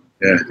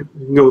 Yeah. You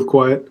can go with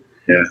quiet.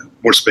 Yeah.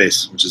 More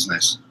space, which is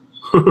nice.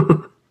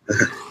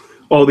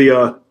 All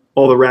the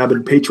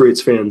rabid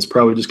Patriots fans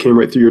probably just came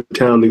right through your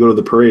town to go to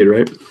the parade,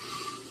 right?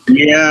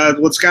 Yeah.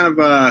 Well, it's kind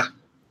of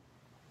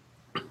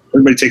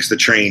everybody takes the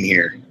train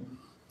here.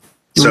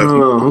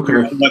 So if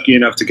you're lucky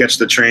enough to catch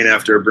the train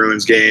after a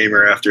Bruins game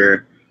or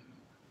after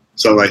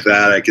something like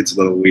that, it gets a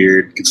little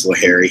weird, gets a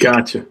little hairy.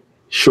 Gotcha.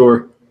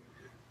 Sure.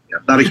 Yeah,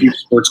 not a huge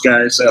sports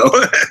guy, so.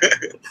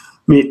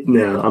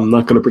 No, I'm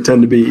not going to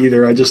pretend to be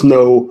either. I just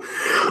know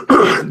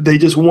they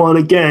just won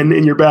again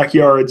in your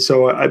backyard,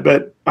 so I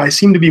bet I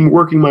seem to be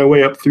working my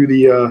way up through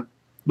the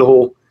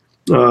whole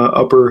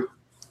upper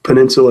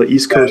peninsula,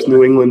 East Coast,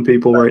 New England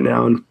people right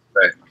now, and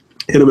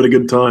hit them at a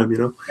good time, you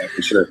know? Yeah,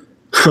 for sure.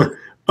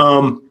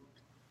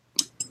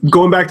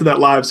 Going back to that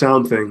live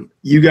sound thing,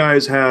 you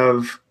guys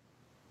have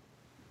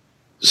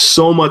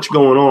so much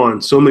going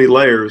on, so many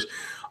layers.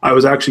 I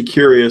was actually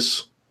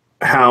curious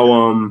how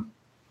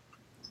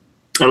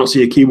I don't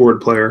see a keyboard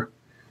player.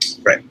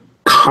 Right.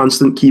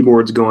 Constant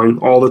keyboards going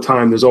all the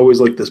time. There's always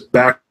like this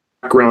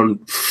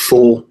background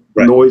full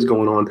noise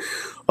going on.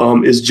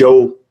 Is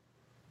Joe,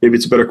 maybe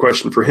it's a better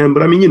question for him,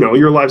 but I mean, you know,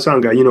 you're a live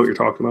sound guy. You know what you're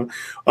talking about.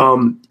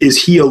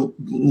 Is he a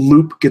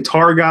loop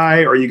guitar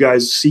guy? Are you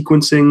guys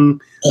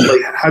sequencing?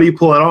 Like, how do you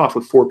pull that off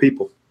with 4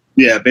 people?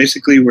 Yeah,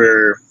 basically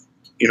we're,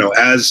 you know,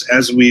 as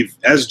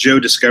Joe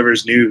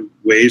discovers new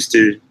ways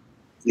to,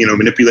 you know,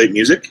 manipulate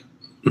music,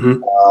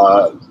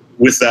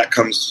 with that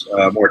comes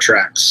more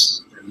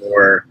tracks and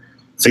more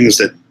things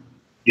that,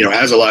 you know,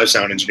 as a live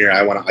sound engineer,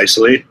 I want to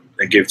isolate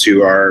and give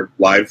to our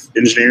live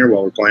engineer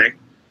while we're playing.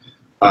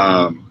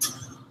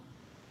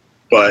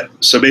 But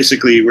so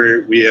basically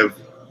we have,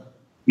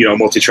 you know, a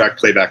multi-track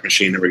playback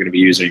machine that we're going to be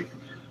using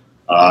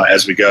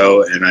as we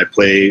go, and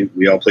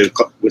we all play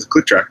with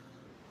click track,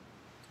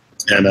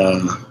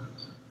 and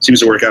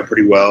seems to work out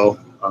pretty well.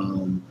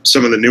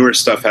 Some of the newer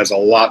stuff has a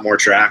lot more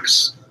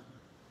tracks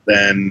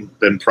than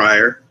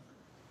prior,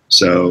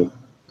 so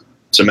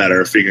it's a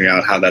matter of figuring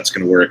out how that's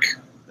going to work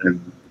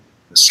in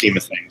the scheme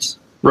of things.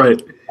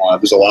 Right.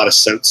 There's a lot of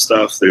synth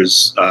stuff.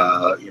 There's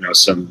you know,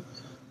 some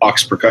aux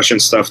percussion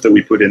stuff that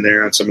we put in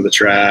there on some of the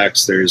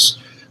tracks. There's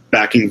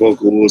backing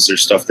vocals.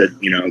 There's stuff that,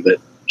 you know, that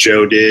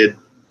Joe did,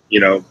 you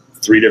know,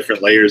 3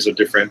 different layers of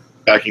different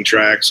backing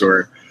tracks,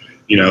 or,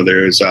 you know,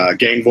 there's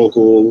gang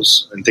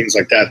vocals and things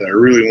like that I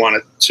really want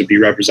it to be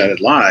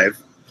represented live,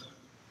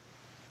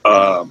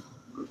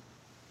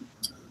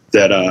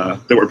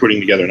 that we're putting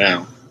together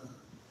now.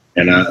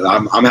 And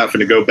I'm having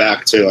to go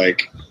back to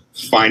like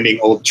finding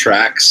old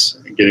tracks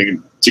and getting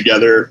them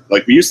together.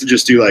 Like we used to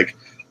just do like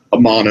a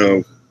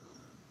mono,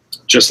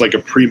 just like a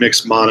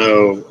pre-mixed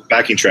mono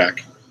backing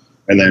track.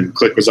 and then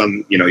Click was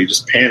on, you know, you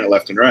just pan it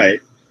left and right,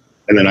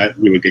 and then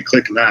we would get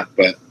Click in that.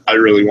 But I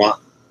really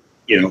want,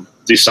 you know,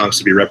 these songs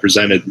to be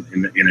represented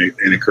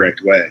in a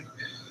correct way,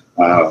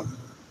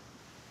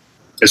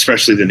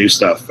 especially the new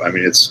stuff. I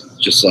mean, it's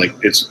just like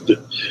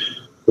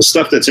the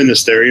stuff that's in the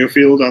stereo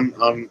field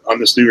on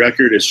this new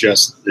record is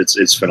just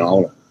it's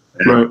phenomenal.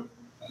 And, right.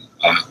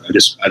 I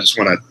just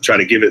want to try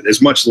to give it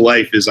as much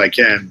life as I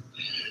can.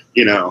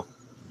 You know,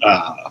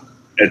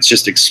 it's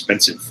just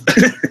expensive.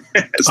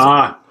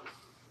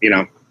 You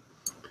know,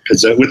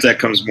 because with that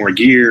comes more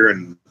gear,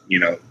 and you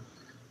know,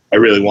 I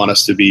really want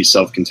us to be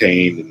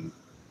self-contained and,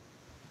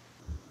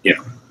 you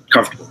know,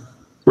 comfortable.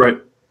 Right.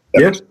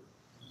 Yeah.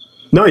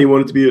 No, you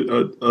want it to be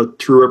a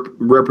true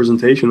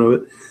representation of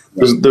it.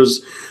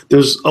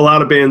 There's a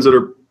lot of bands that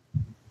are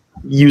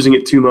using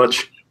it too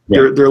much.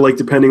 Yeah. They're like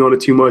depending on it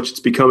too much.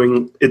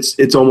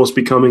 It's almost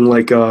becoming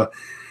like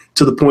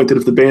to the point that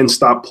if the band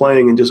stopped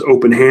playing and just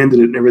open-handed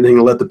it and everything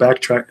and let the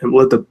backtrack and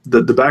let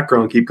the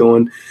background keep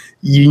going,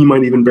 you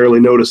might even barely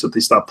notice that they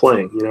stopped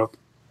playing, you know.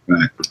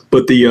 Right.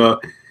 But the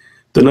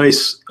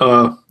nice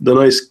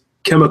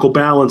chemical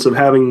balance of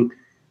having,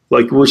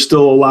 like, we're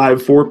still a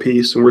live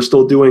 4-piece and we're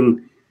still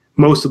doing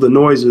most of the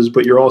noises,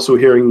 but you're also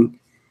hearing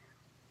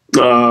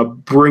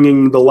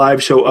bringing the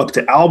live show up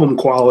to album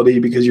quality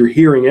because you're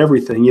hearing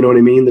everything. You know what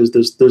I mean?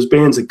 There's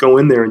bands that go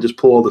in there and just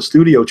pull all the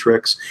studio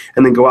tricks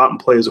and then go out and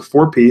play as a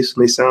 4-piece,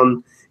 and they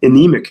sound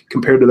anemic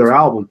compared to their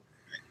album.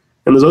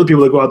 And there's other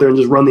people that go out there and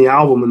just run the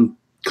album and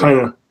kind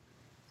of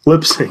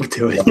lip sync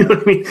to it. You know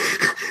what I mean?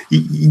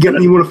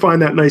 You want to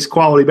find that nice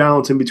quality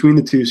balance in between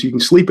the two so you can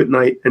sleep at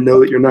night and know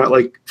that you're not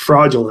like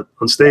fraudulent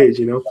on stage,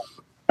 you know?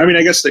 I mean,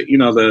 I guess that,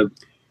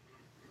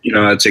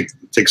 I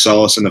take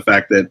solace in the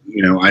fact that,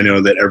 you know, I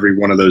know that every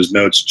one of those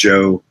notes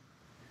Joe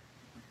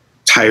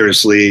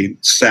tirelessly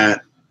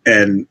sat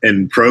and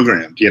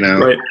programmed, you know?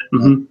 Right.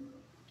 Mm-hmm.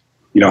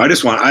 You know, I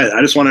just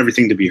want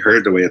everything to be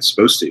heard the way it's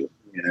supposed to, you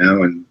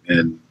know, and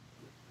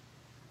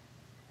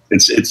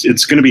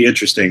it's going to be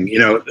interesting. You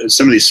know,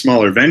 some of these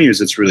smaller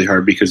venues, it's really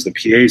hard because the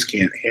PAs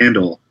can't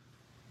handle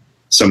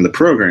some of the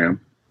program.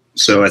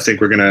 So I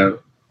think we're going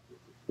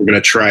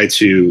to try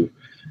to,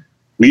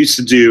 we used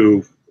to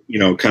do, you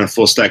know, kind of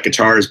full stack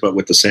guitars, but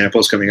with the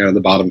samples coming out of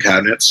the bottom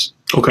cabinets.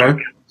 Okay.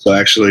 So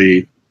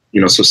actually,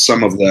 you know, so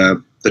some of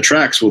the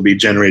tracks will be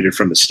generated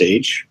from the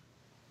stage,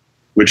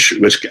 which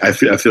I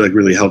feel like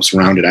really helps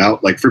round it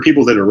out. Like for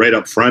people that are right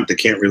up front that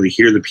can't really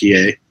hear the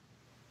PA,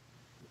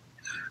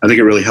 I think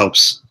it really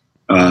helps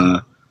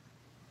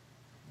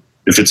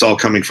if it's all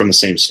coming from the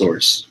same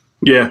source.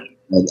 Yeah.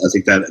 I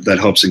think that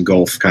helps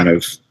engulf kind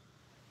of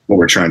what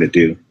we're trying to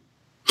do.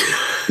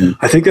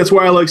 I think that's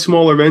why I like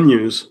smaller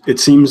venues. It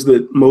seems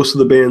that most of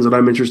the bands that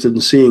I'm interested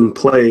in seeing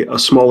play a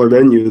smaller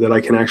venue that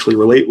I can actually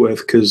relate with,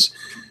 because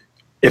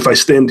if I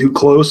stand too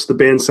close, the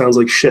band sounds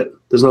like shit.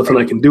 There's nothing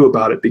I can do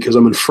about it because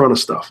I'm in front of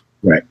stuff.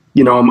 Right.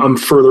 You know, I'm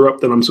further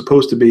up than I'm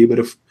supposed to be, but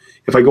if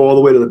I go all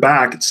the way to the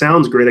back, it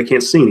sounds great. I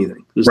can't see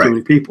anything. There's too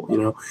many people, you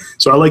know.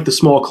 So I like the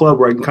small club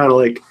where I can kind of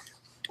like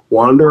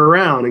wander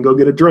around and go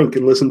get a drink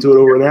and listen to it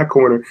over in that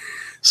corner.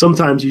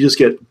 Sometimes you just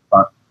get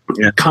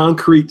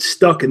concrete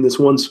stuck in this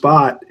one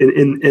spot,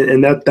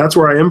 and that's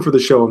where I am for the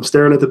show. I'm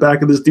staring at the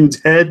back of this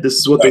dude's head. This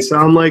is what they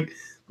sound like.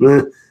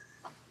 You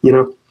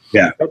know.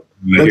 Yeah,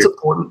 that's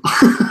important.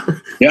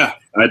 Yeah,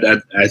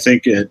 I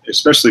think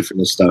especially for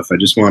this stuff, I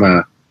just want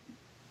to.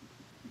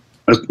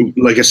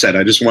 Like I said,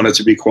 I just want it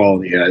to be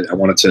quality. I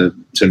want it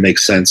to make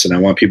sense, and I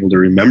want people to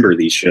remember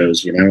these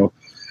shows, you know?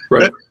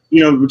 Right. But,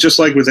 you know, just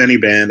like with any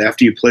band,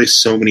 after you play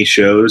so many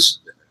shows,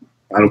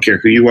 I don't care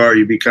who you are,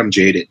 you become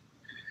jaded.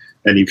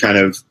 And you kind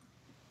of,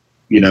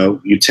 you know,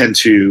 you tend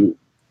to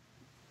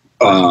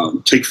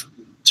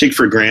take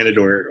for granted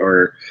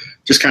or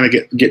just kind of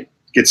get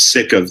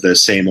sick of the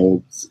same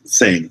old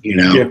thing, you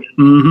know? Yeah.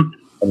 Mm-hmm.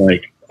 And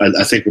like,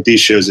 I think with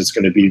these shows,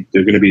 they're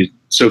going to be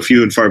so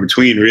few and far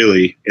between,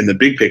 really, in the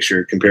big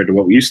picture compared to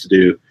what we used to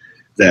do,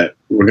 that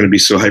we're going to be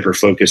so hyper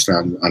focused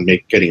on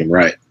getting them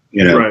right.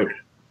 You know, right.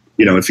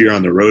 You know, if you're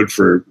on the road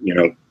for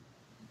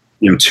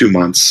 2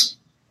 months,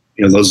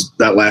 you know,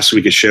 that last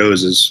week of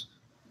shows is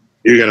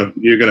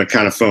you're gonna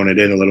kind of phone it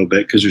in a little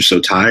bit because you're so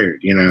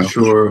tired. You know,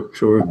 sure.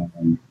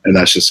 And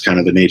that's just kind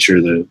of the nature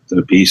of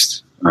the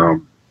beast.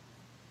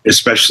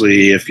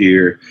 Especially if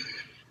you're.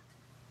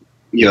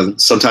 You know,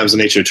 sometimes the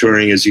nature of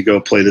touring is you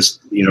go play this,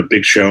 you know,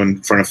 big show in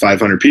front of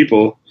 500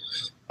 people,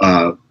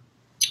 or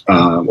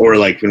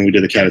like when we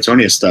did the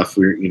Catatonia stuff,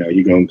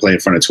 you go and play in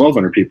front of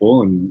 1,200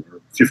 people and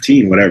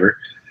 15, whatever,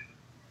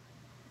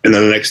 and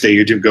then the next day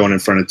you're going in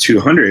front of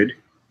 200,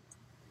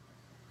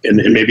 and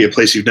maybe a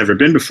place you've never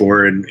been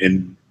before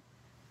in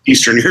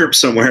Eastern Europe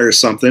somewhere or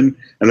something,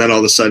 and then all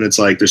of a sudden it's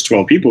like there's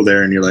 12 people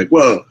there, and you're like,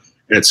 whoa,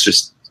 and it's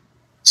just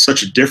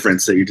such a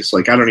difference that you're just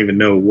like, I don't even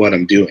know what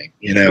I'm doing,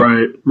 you know?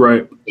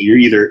 Right. You're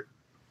either,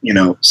 you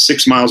know,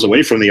 6 miles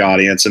away from the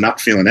audience and not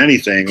feeling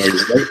anything, or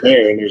you're right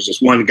there and there's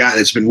just one guy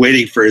that's been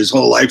waiting for his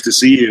whole life to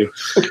see you.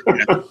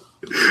 You know?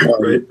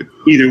 Right.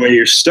 Either way,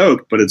 you're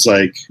stoked, but it's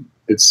like,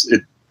 it's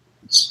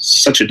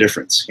such a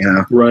difference, you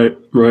know?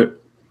 Right.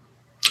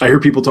 I hear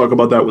people talk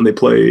about that when they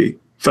play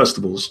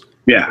festivals.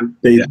 Yeah,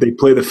 they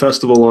play the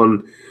festival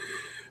on.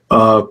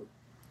 The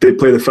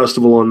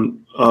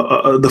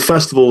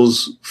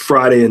festivals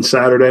Friday and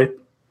Saturday.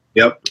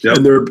 Yep.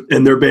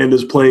 And their band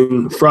is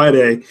playing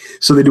Friday,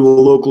 so they do a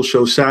local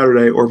show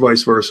Saturday or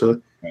vice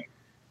versa. Right.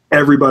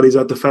 Everybody's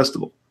at the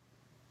festival.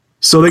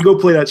 So they go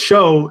play that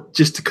show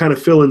just to kind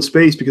of fill in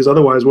space, because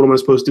otherwise what am I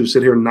supposed to do,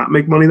 sit here and not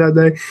make money that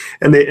day?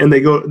 And they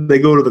go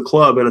to the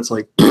club and it's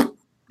like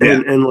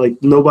and like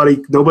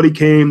nobody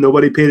came,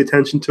 nobody paid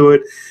attention to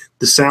it.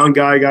 The sound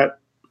guy got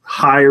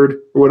hired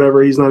or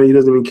whatever. He doesn't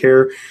even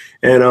care.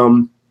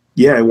 And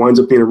it winds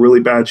up being a really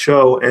bad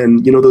show.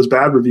 And, those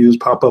bad reviews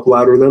pop up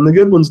louder than the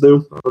good ones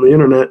do on the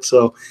internet.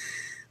 So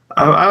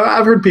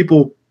I've heard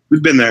people.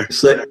 We've been there.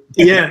 Say,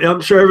 yeah,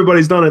 I'm sure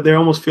everybody's done it. They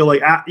almost feel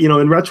like,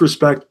 in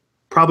retrospect,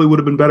 probably would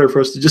have been better for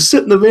us to just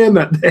sit in the van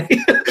that day.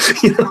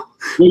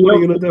 What are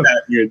you going to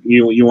do?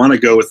 You want to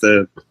go with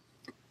the,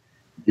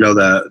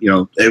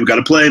 hey, we got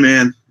to play,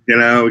 man. We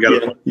got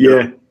to play.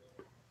 Yeah.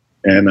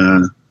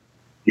 And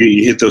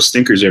you hit those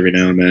stinkers every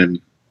now and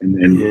then.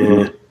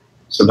 And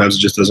sometimes it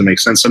just doesn't make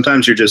sense.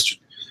 Sometimes you're just,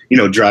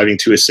 driving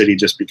to a city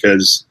just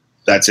because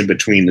that's in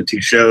between the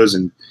two shows,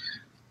 and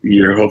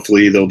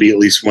hopefully there'll be at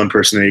least one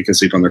person that you can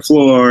sleep on their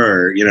floor,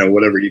 or,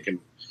 whatever you can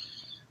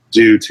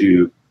do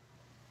to,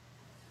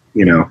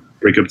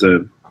 break up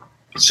the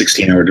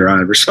 16-hour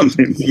drive or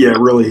something. Yeah,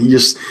 really.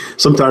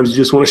 Sometimes you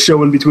just want to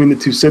show in between the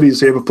two cities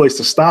so you have a place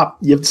to stop.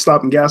 You have to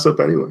stop and gas up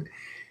anyway.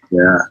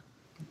 Yeah.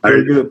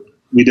 Very good.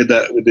 We did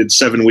that. We did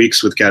 7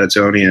 weeks with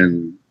Catatonia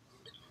and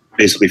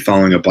basically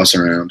following a bus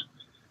around,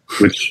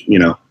 which,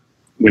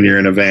 when you're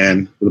in a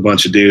van with a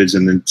bunch of dudes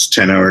and it's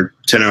 10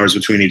 hours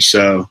between each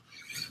show,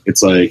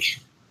 it's like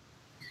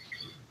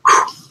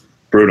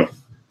brutal.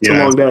 It's a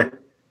long day.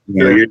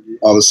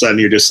 All of a sudden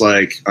you're just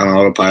like on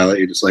autopilot.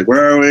 You're just like,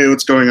 where are we?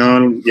 What's going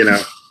on?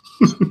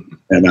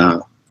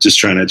 And just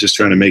trying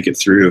to make it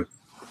through.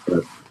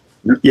 But,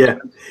 yeah,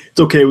 it's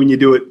okay when you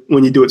do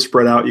it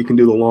spread out. You can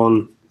do the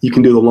long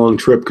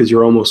trip because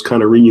you're almost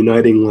kind of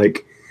reuniting.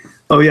 Like,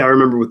 oh yeah, I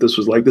remember what this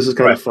was like. This is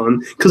kind of fun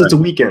because it's a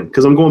weekend.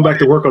 Because I'm going back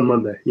to work on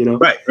Monday.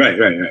 Right.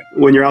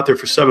 When you're out there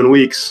for 7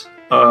 weeks,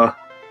 if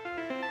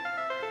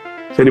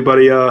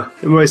anybody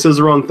says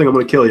the wrong thing, I'm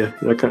going to kill you.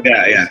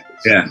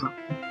 Yeah.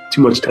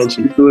 Too much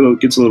tension.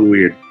 Gets a little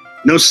weird.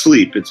 No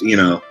sleep. It's when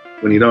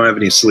you don't have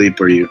any sleep,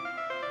 or it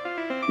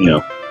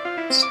can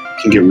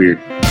get weird.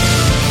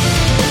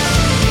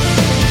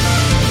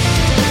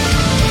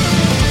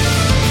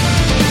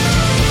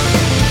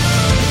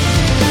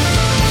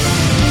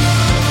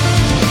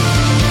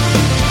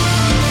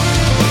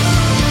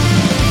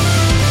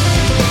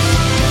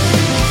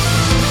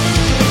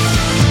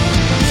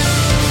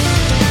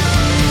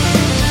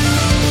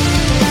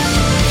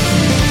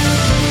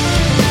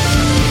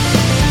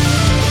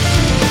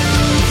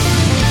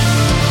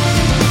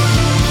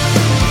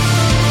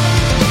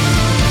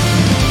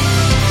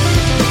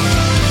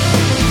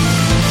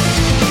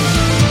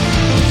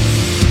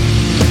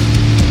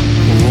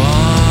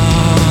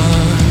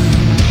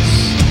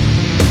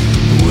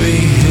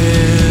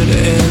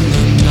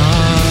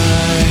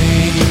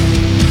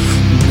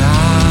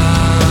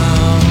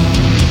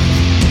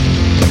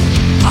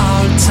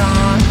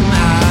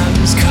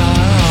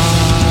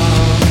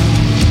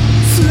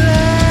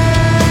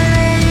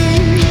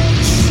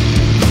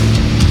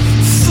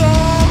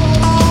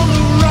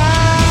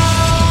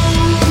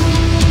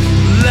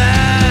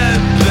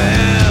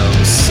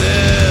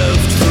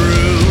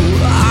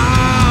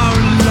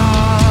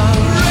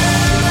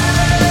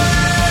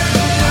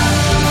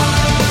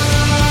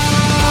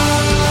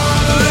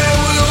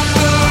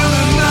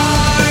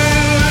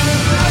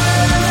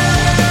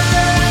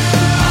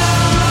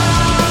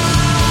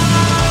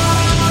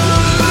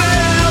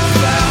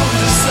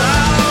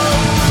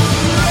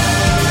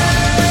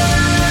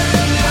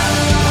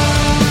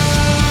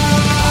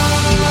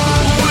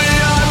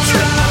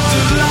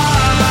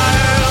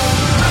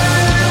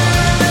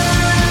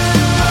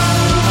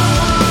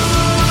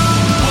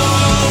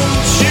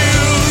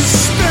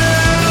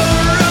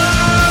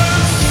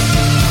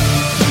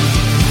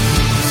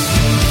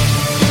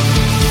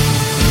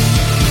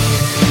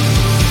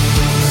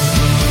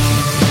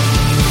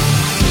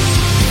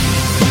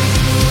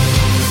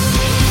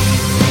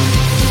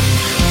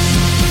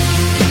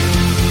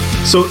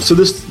 So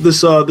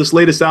this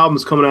latest album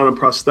is coming out on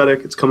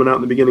Prosthetic. It's coming out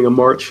in the beginning of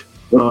March.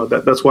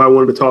 That's why I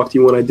wanted to talk to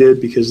you when I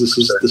did, because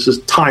this is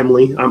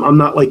timely. I'm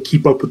not like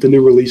keep up with the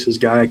new releases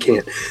guy. I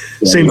can't.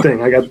 Same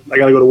thing. I got to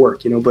go to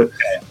work,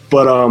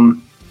 But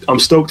I'm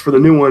stoked for the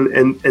new one,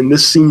 and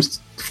this seems,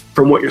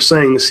 from what you're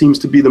saying, this seems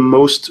to be the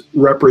most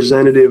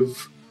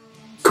representative.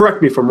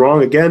 Correct me if I'm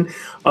wrong. Again,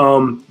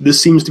 this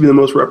seems to be the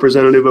most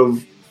representative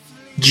of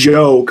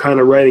Joe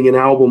kind of writing an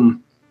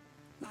album,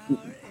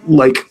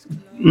 like,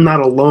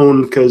 not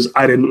alone because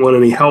I didn't want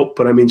any help,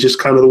 but I mean, just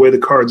kind of the way the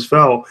cards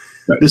fell.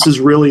 Right. This is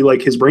really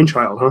like his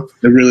brainchild, huh?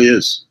 It really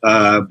is.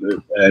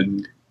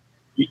 And,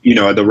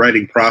 the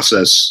writing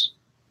process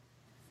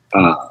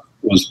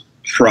was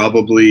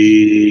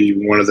probably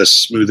one of the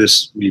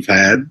smoothest we've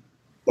had,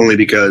 only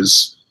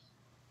because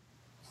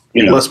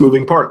less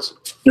moving parts.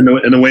 And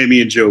the way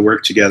me and Joe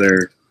work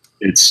together,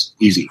 it's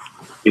easy.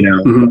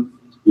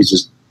 He's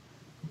just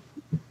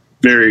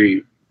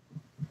very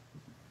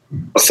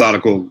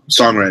methodical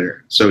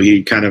songwriter. So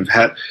he kind of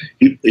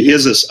he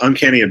has this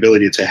uncanny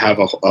ability to have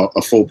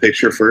a full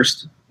picture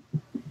first,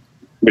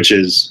 which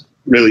is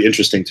really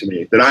interesting to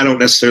me, that I don't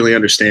necessarily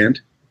understand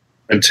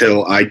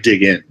until I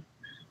dig in.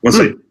 Once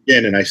I dig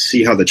in and I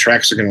see how the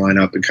tracks are going to line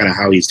up and kind of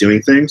how he's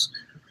doing things,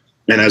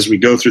 and as we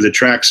go through the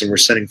tracks and we're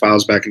sending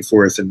files back and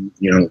forth and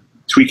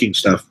tweaking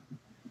stuff,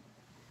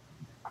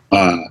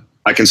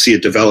 I can see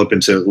it develop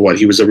into what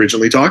he was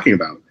originally talking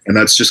about, and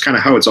that's just kind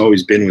of how it's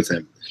always been with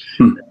him.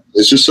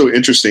 It's just so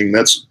interesting.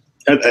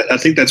 I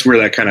think that's where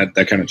that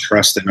kind of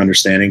trust and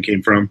understanding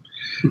came from,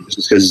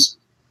 just because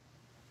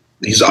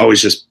it's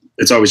always just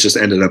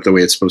ended up the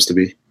way it's supposed to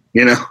be,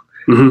 and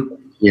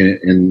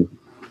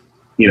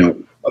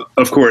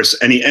of course,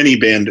 any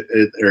band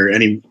or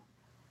any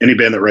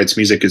band that writes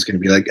music is going to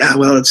be like,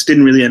 well, it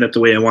didn't really end up the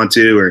way I want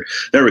to, or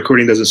that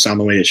recording doesn't sound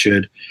the way it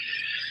should.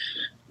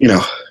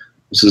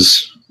 This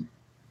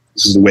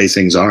is the way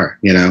things are.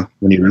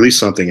 When you release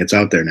something, it's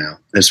out there now.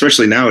 And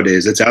especially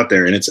nowadays, it's out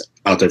there and it's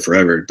out there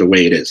forever the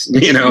way it is.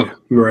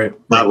 Right.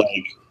 Not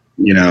like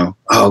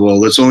oh well,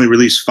 let's only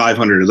release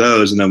 500 of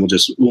those and then we'll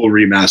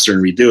remaster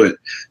and redo it.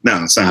 No,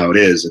 that's not how it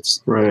is.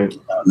 It's right.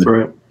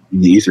 In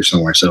the ether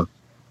somewhere. So.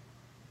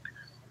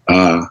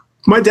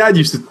 My dad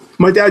used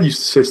to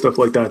say stuff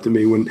like that to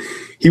me when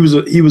he was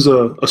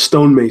a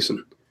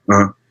stonemason.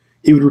 Uh-huh.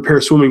 He would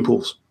repair swimming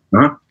pools.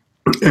 Uh-huh.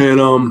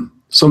 And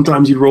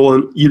sometimes you'd roll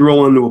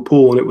into a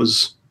pool and it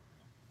was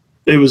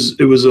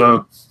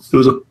a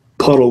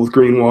puddle with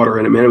green water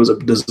in it, man. It was a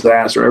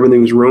disaster.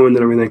 Everything was ruined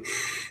and everything.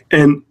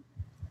 And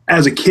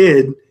as a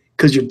kid,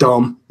 because you're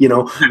dumb,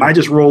 I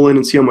just roll in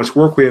and see how much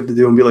work we have to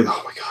do and be like,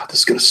 oh my God, this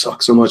is going to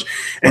suck so much.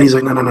 And he's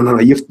like, no.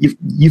 You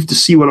have to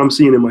see what I'm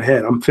seeing in my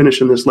head. I'm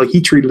finishing this. Like he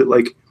treated it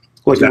like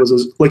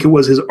it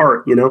was his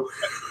art,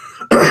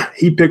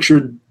 He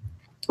pictured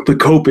the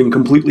coping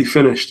completely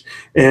finished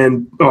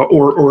and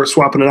or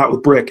swapping it out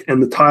with brick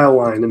and the tile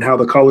line and how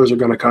the colors are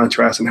going to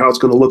contrast and how it's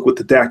going to look with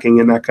the decking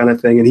and that kind of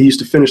thing. And he used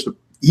to finish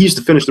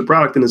the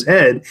product in his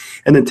head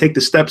and then take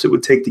the steps it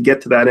would take to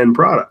get to that end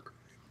product.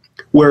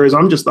 Whereas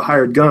I'm just the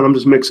hired gun. I'm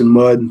just mixing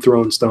mud and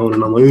throwing stone,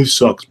 and I'm like, "It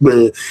sucks."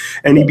 Bleh.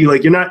 And he'd be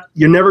like,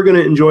 "You're never going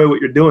to enjoy what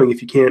you're doing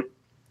if you can't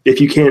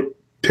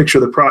picture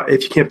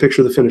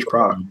the finished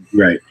product."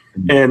 Right.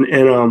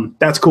 And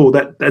that's cool.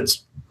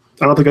 That's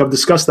I don't think I've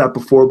discussed that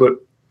before, but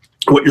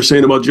what you're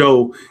saying about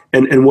Joe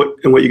and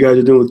what you guys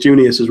are doing with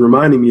Junius is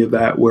reminding me of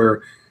that,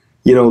 where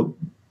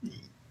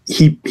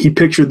he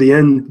pictured the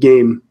end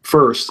game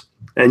first.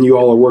 And you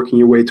all are working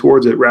your way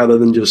towards it rather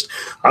than just,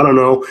 I don't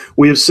know,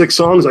 we have 6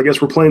 songs. I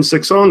guess we're playing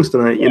 6 songs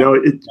tonight.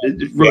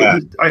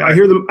 I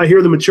hear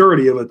the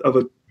maturity of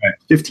a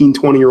 15,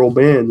 20-year-old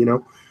band,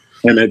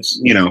 And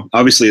it's,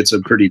 obviously it's a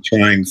pretty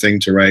trying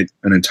thing to write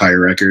an entire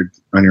record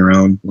on your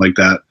own like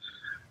that,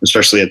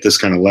 especially at this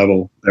kind of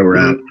level that we're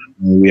at.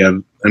 We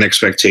have an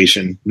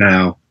expectation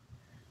now,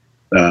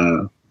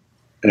 and,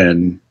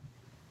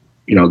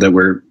 that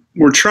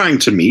we're trying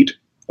to meet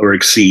or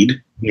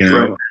exceed,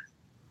 Right.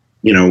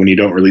 When you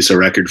don't release a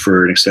record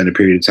for an extended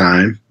period of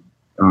time,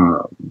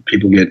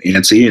 people get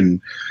antsy, and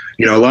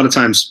a lot of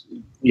times,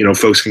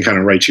 folks can kind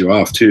of write you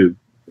off too,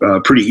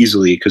 pretty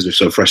easily because they're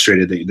so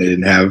frustrated that they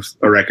didn't have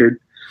a record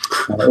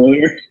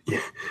earlier.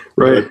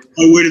 Right.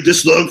 I waited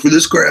this long for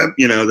this crap,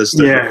 this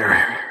stuff.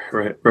 Yeah.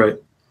 Right.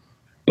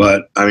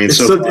 But I mean,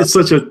 it's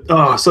such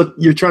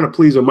you're trying to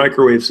please a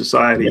microwave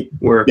society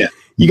where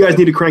you guys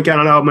need to crank out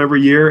an album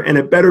every year, and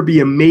it better be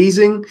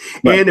amazing,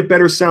 and it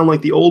better sound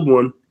like the old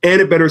one, and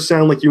it better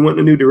sound like you went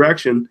in a new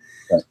direction.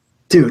 Right.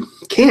 Dude,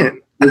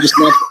 can't. We're just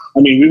not,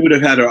 we would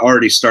have had to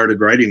already started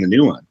writing the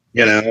new one,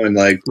 and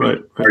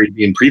already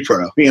being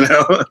pre-pro,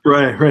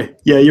 Right.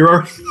 Yeah, you're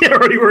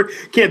already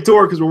can't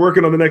tour because we're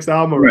working on the next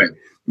album already. Right.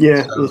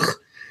 Yeah. So,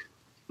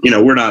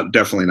 we're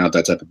definitely not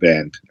that type of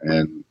band,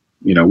 and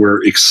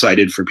we're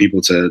excited for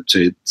people to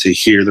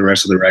hear the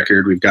rest of the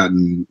record. We've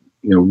gotten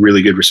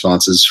really good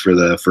responses for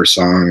the first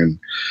song, and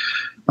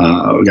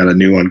we got a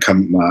new one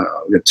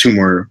we got two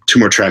more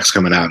tracks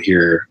coming out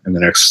here in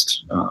the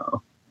next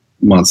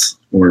month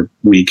or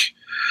week.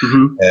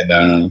 Mm-hmm.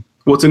 And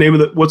what's the name of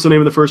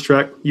the first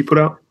track you put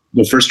out?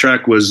 The first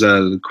track was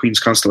the Queen's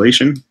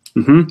Constellation.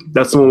 Mm-hmm.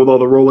 That's the one with all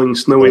the rolling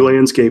snowy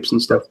landscapes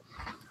and stuff.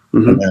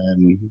 Mm-hmm. And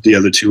then the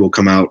other 2 will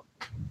come out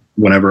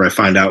whenever I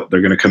find out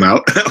they're going to come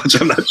out, which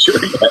I'm not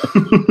sure yet.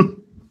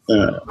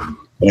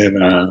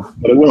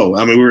 But it will.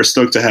 We were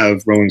stoked to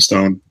have Rolling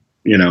Stone.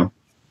 I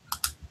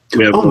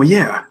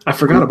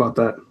forgot about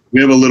that.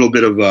 We have a little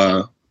bit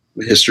of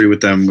history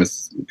with them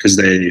because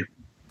they,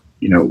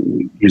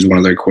 use one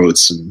of their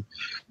quotes, and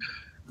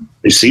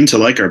they seem to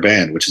like our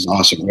band, which is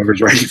awesome.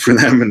 Whoever's writing for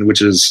them, and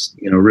which is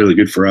really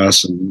good for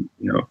us, and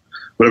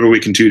whatever we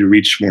can do to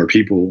reach more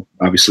people,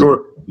 obviously.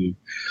 Sure.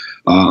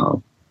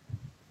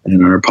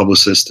 And our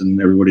publicist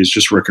and everybody's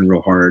just working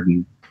real hard,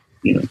 and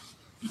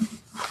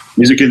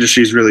music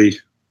industry is really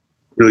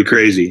really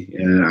crazy,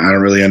 and I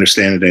don't really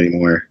understand it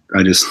anymore.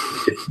 I just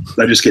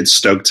get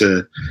stoked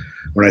to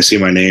when I see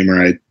my name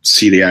or I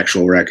see the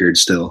actual record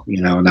still,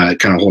 you know, and I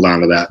kind of hold on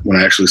to that. When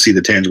I actually see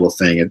the tangible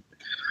thing, it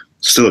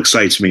still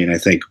excites me, and I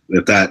think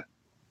if that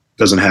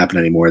doesn't happen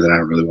anymore, then I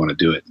don't really want to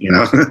do it, you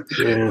know.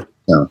 Yeah.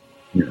 So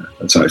yeah,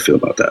 that's how I feel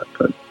about that.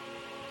 But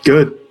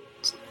good.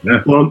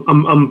 Yeah. Well,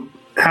 I'm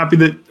happy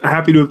to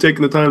have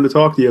taken the time to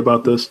talk to you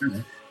about this,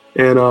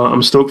 and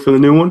I'm stoked for the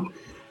new one.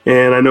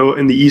 And I know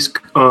in the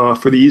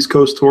for the East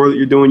Coast tour that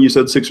you're doing, you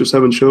said 6 or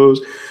 7 shows.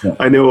 Yeah.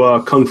 I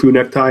know Kung Fu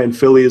Necktie in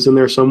Philly is in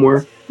there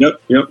somewhere. Yep.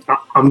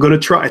 I'm gonna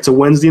try. It's a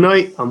Wednesday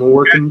night. I'm a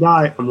working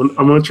guy. I'm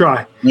gonna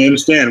try. I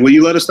understand. Will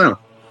you let us know?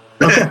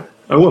 Okay,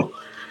 I will.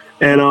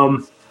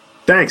 And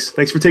thanks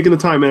for taking the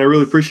time, man. I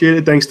really appreciate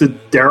it. Thanks to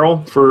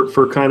Daryl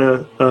for kind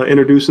of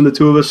introducing the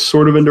two of us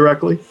sort of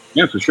indirectly.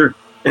 Yeah, for sure.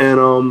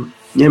 And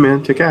yeah,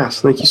 man, kick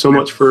ass. Thank you so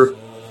much for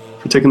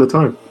taking the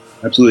time.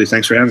 Absolutely.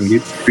 Thanks for having me,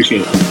 dude.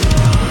 Appreciate it.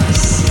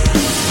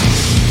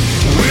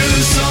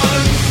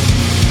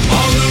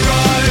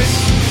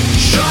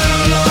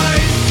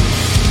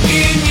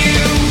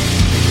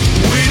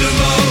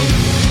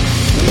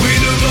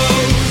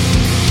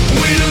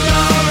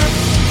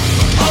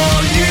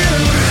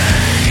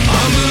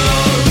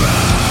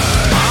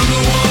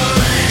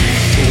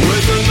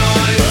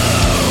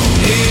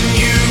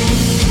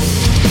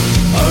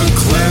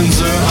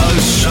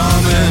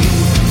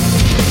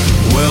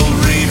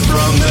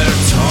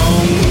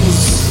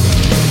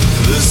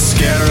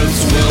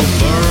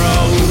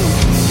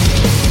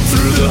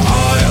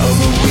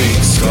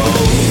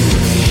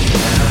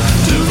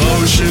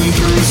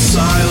 Through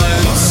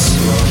silence,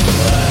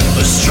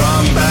 a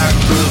strong back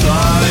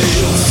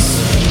provides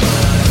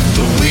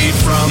the weed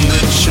from the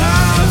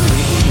chaff,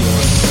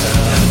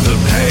 the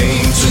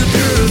pain to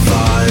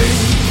purify.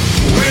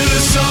 We're the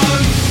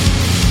sun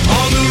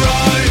on the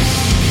rise,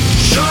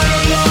 shine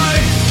a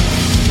light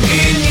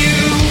in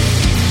you.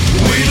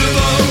 We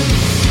devour,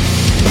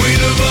 we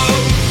devour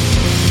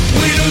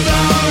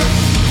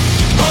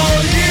all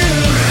you.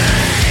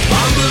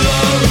 I'm the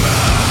love,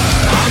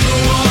 I'm the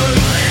one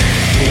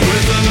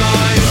with a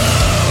knife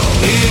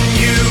in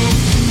you.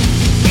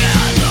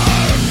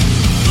 Gather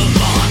the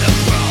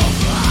monochrome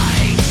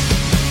light,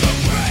 the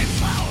bright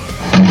flower.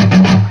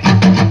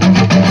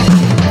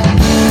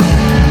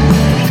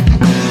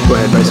 Go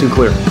ahead, nice and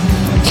clear.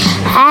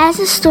 As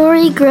the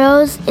Story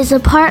Grows is a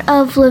part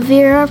of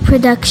Lavera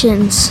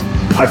Productions.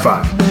 High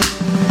five.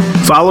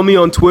 Follow me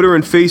on Twitter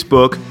and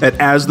Facebook at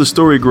As the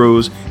Story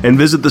Grows, and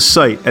visit the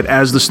site at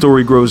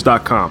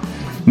asthestorygrows.com.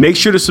 Make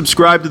sure to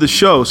subscribe to the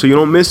show so you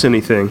don't miss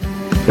anything,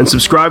 and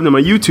subscribe to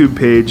my YouTube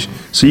page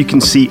so you can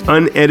see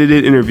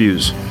unedited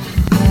interviews.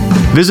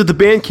 Visit the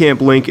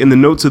Bandcamp link in the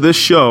notes of this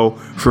show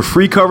for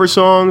free cover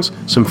songs,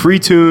 some free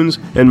tunes,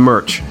 and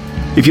merch.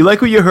 If you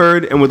like what you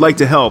heard and would like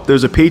to help,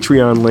 there's a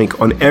Patreon link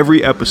on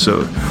every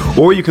episode,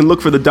 or you can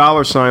look for the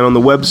 $ on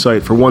the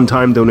website for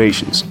one-time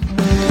donations.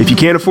 If you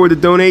can't afford to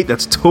donate,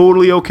 that's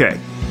totally okay.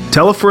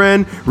 Tell a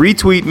friend,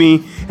 retweet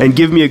me, and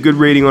give me a good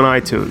rating on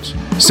iTunes.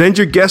 Send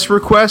your guest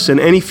requests and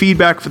any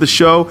feedback for the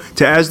show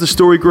to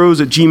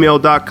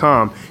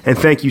asthestorygrows@gmail.com. And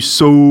thank you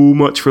so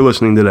much for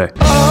listening today.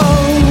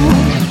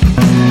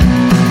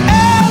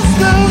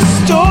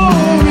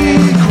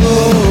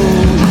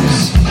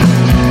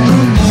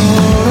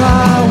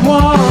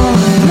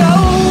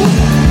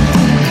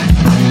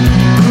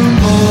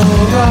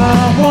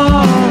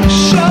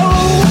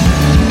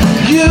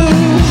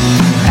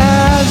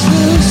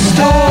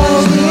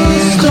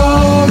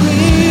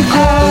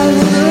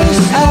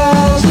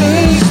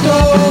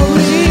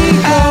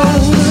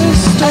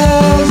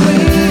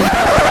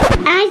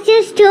 As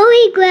the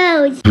Story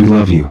Grows. We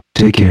love you.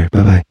 Take care.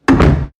 Bye-bye.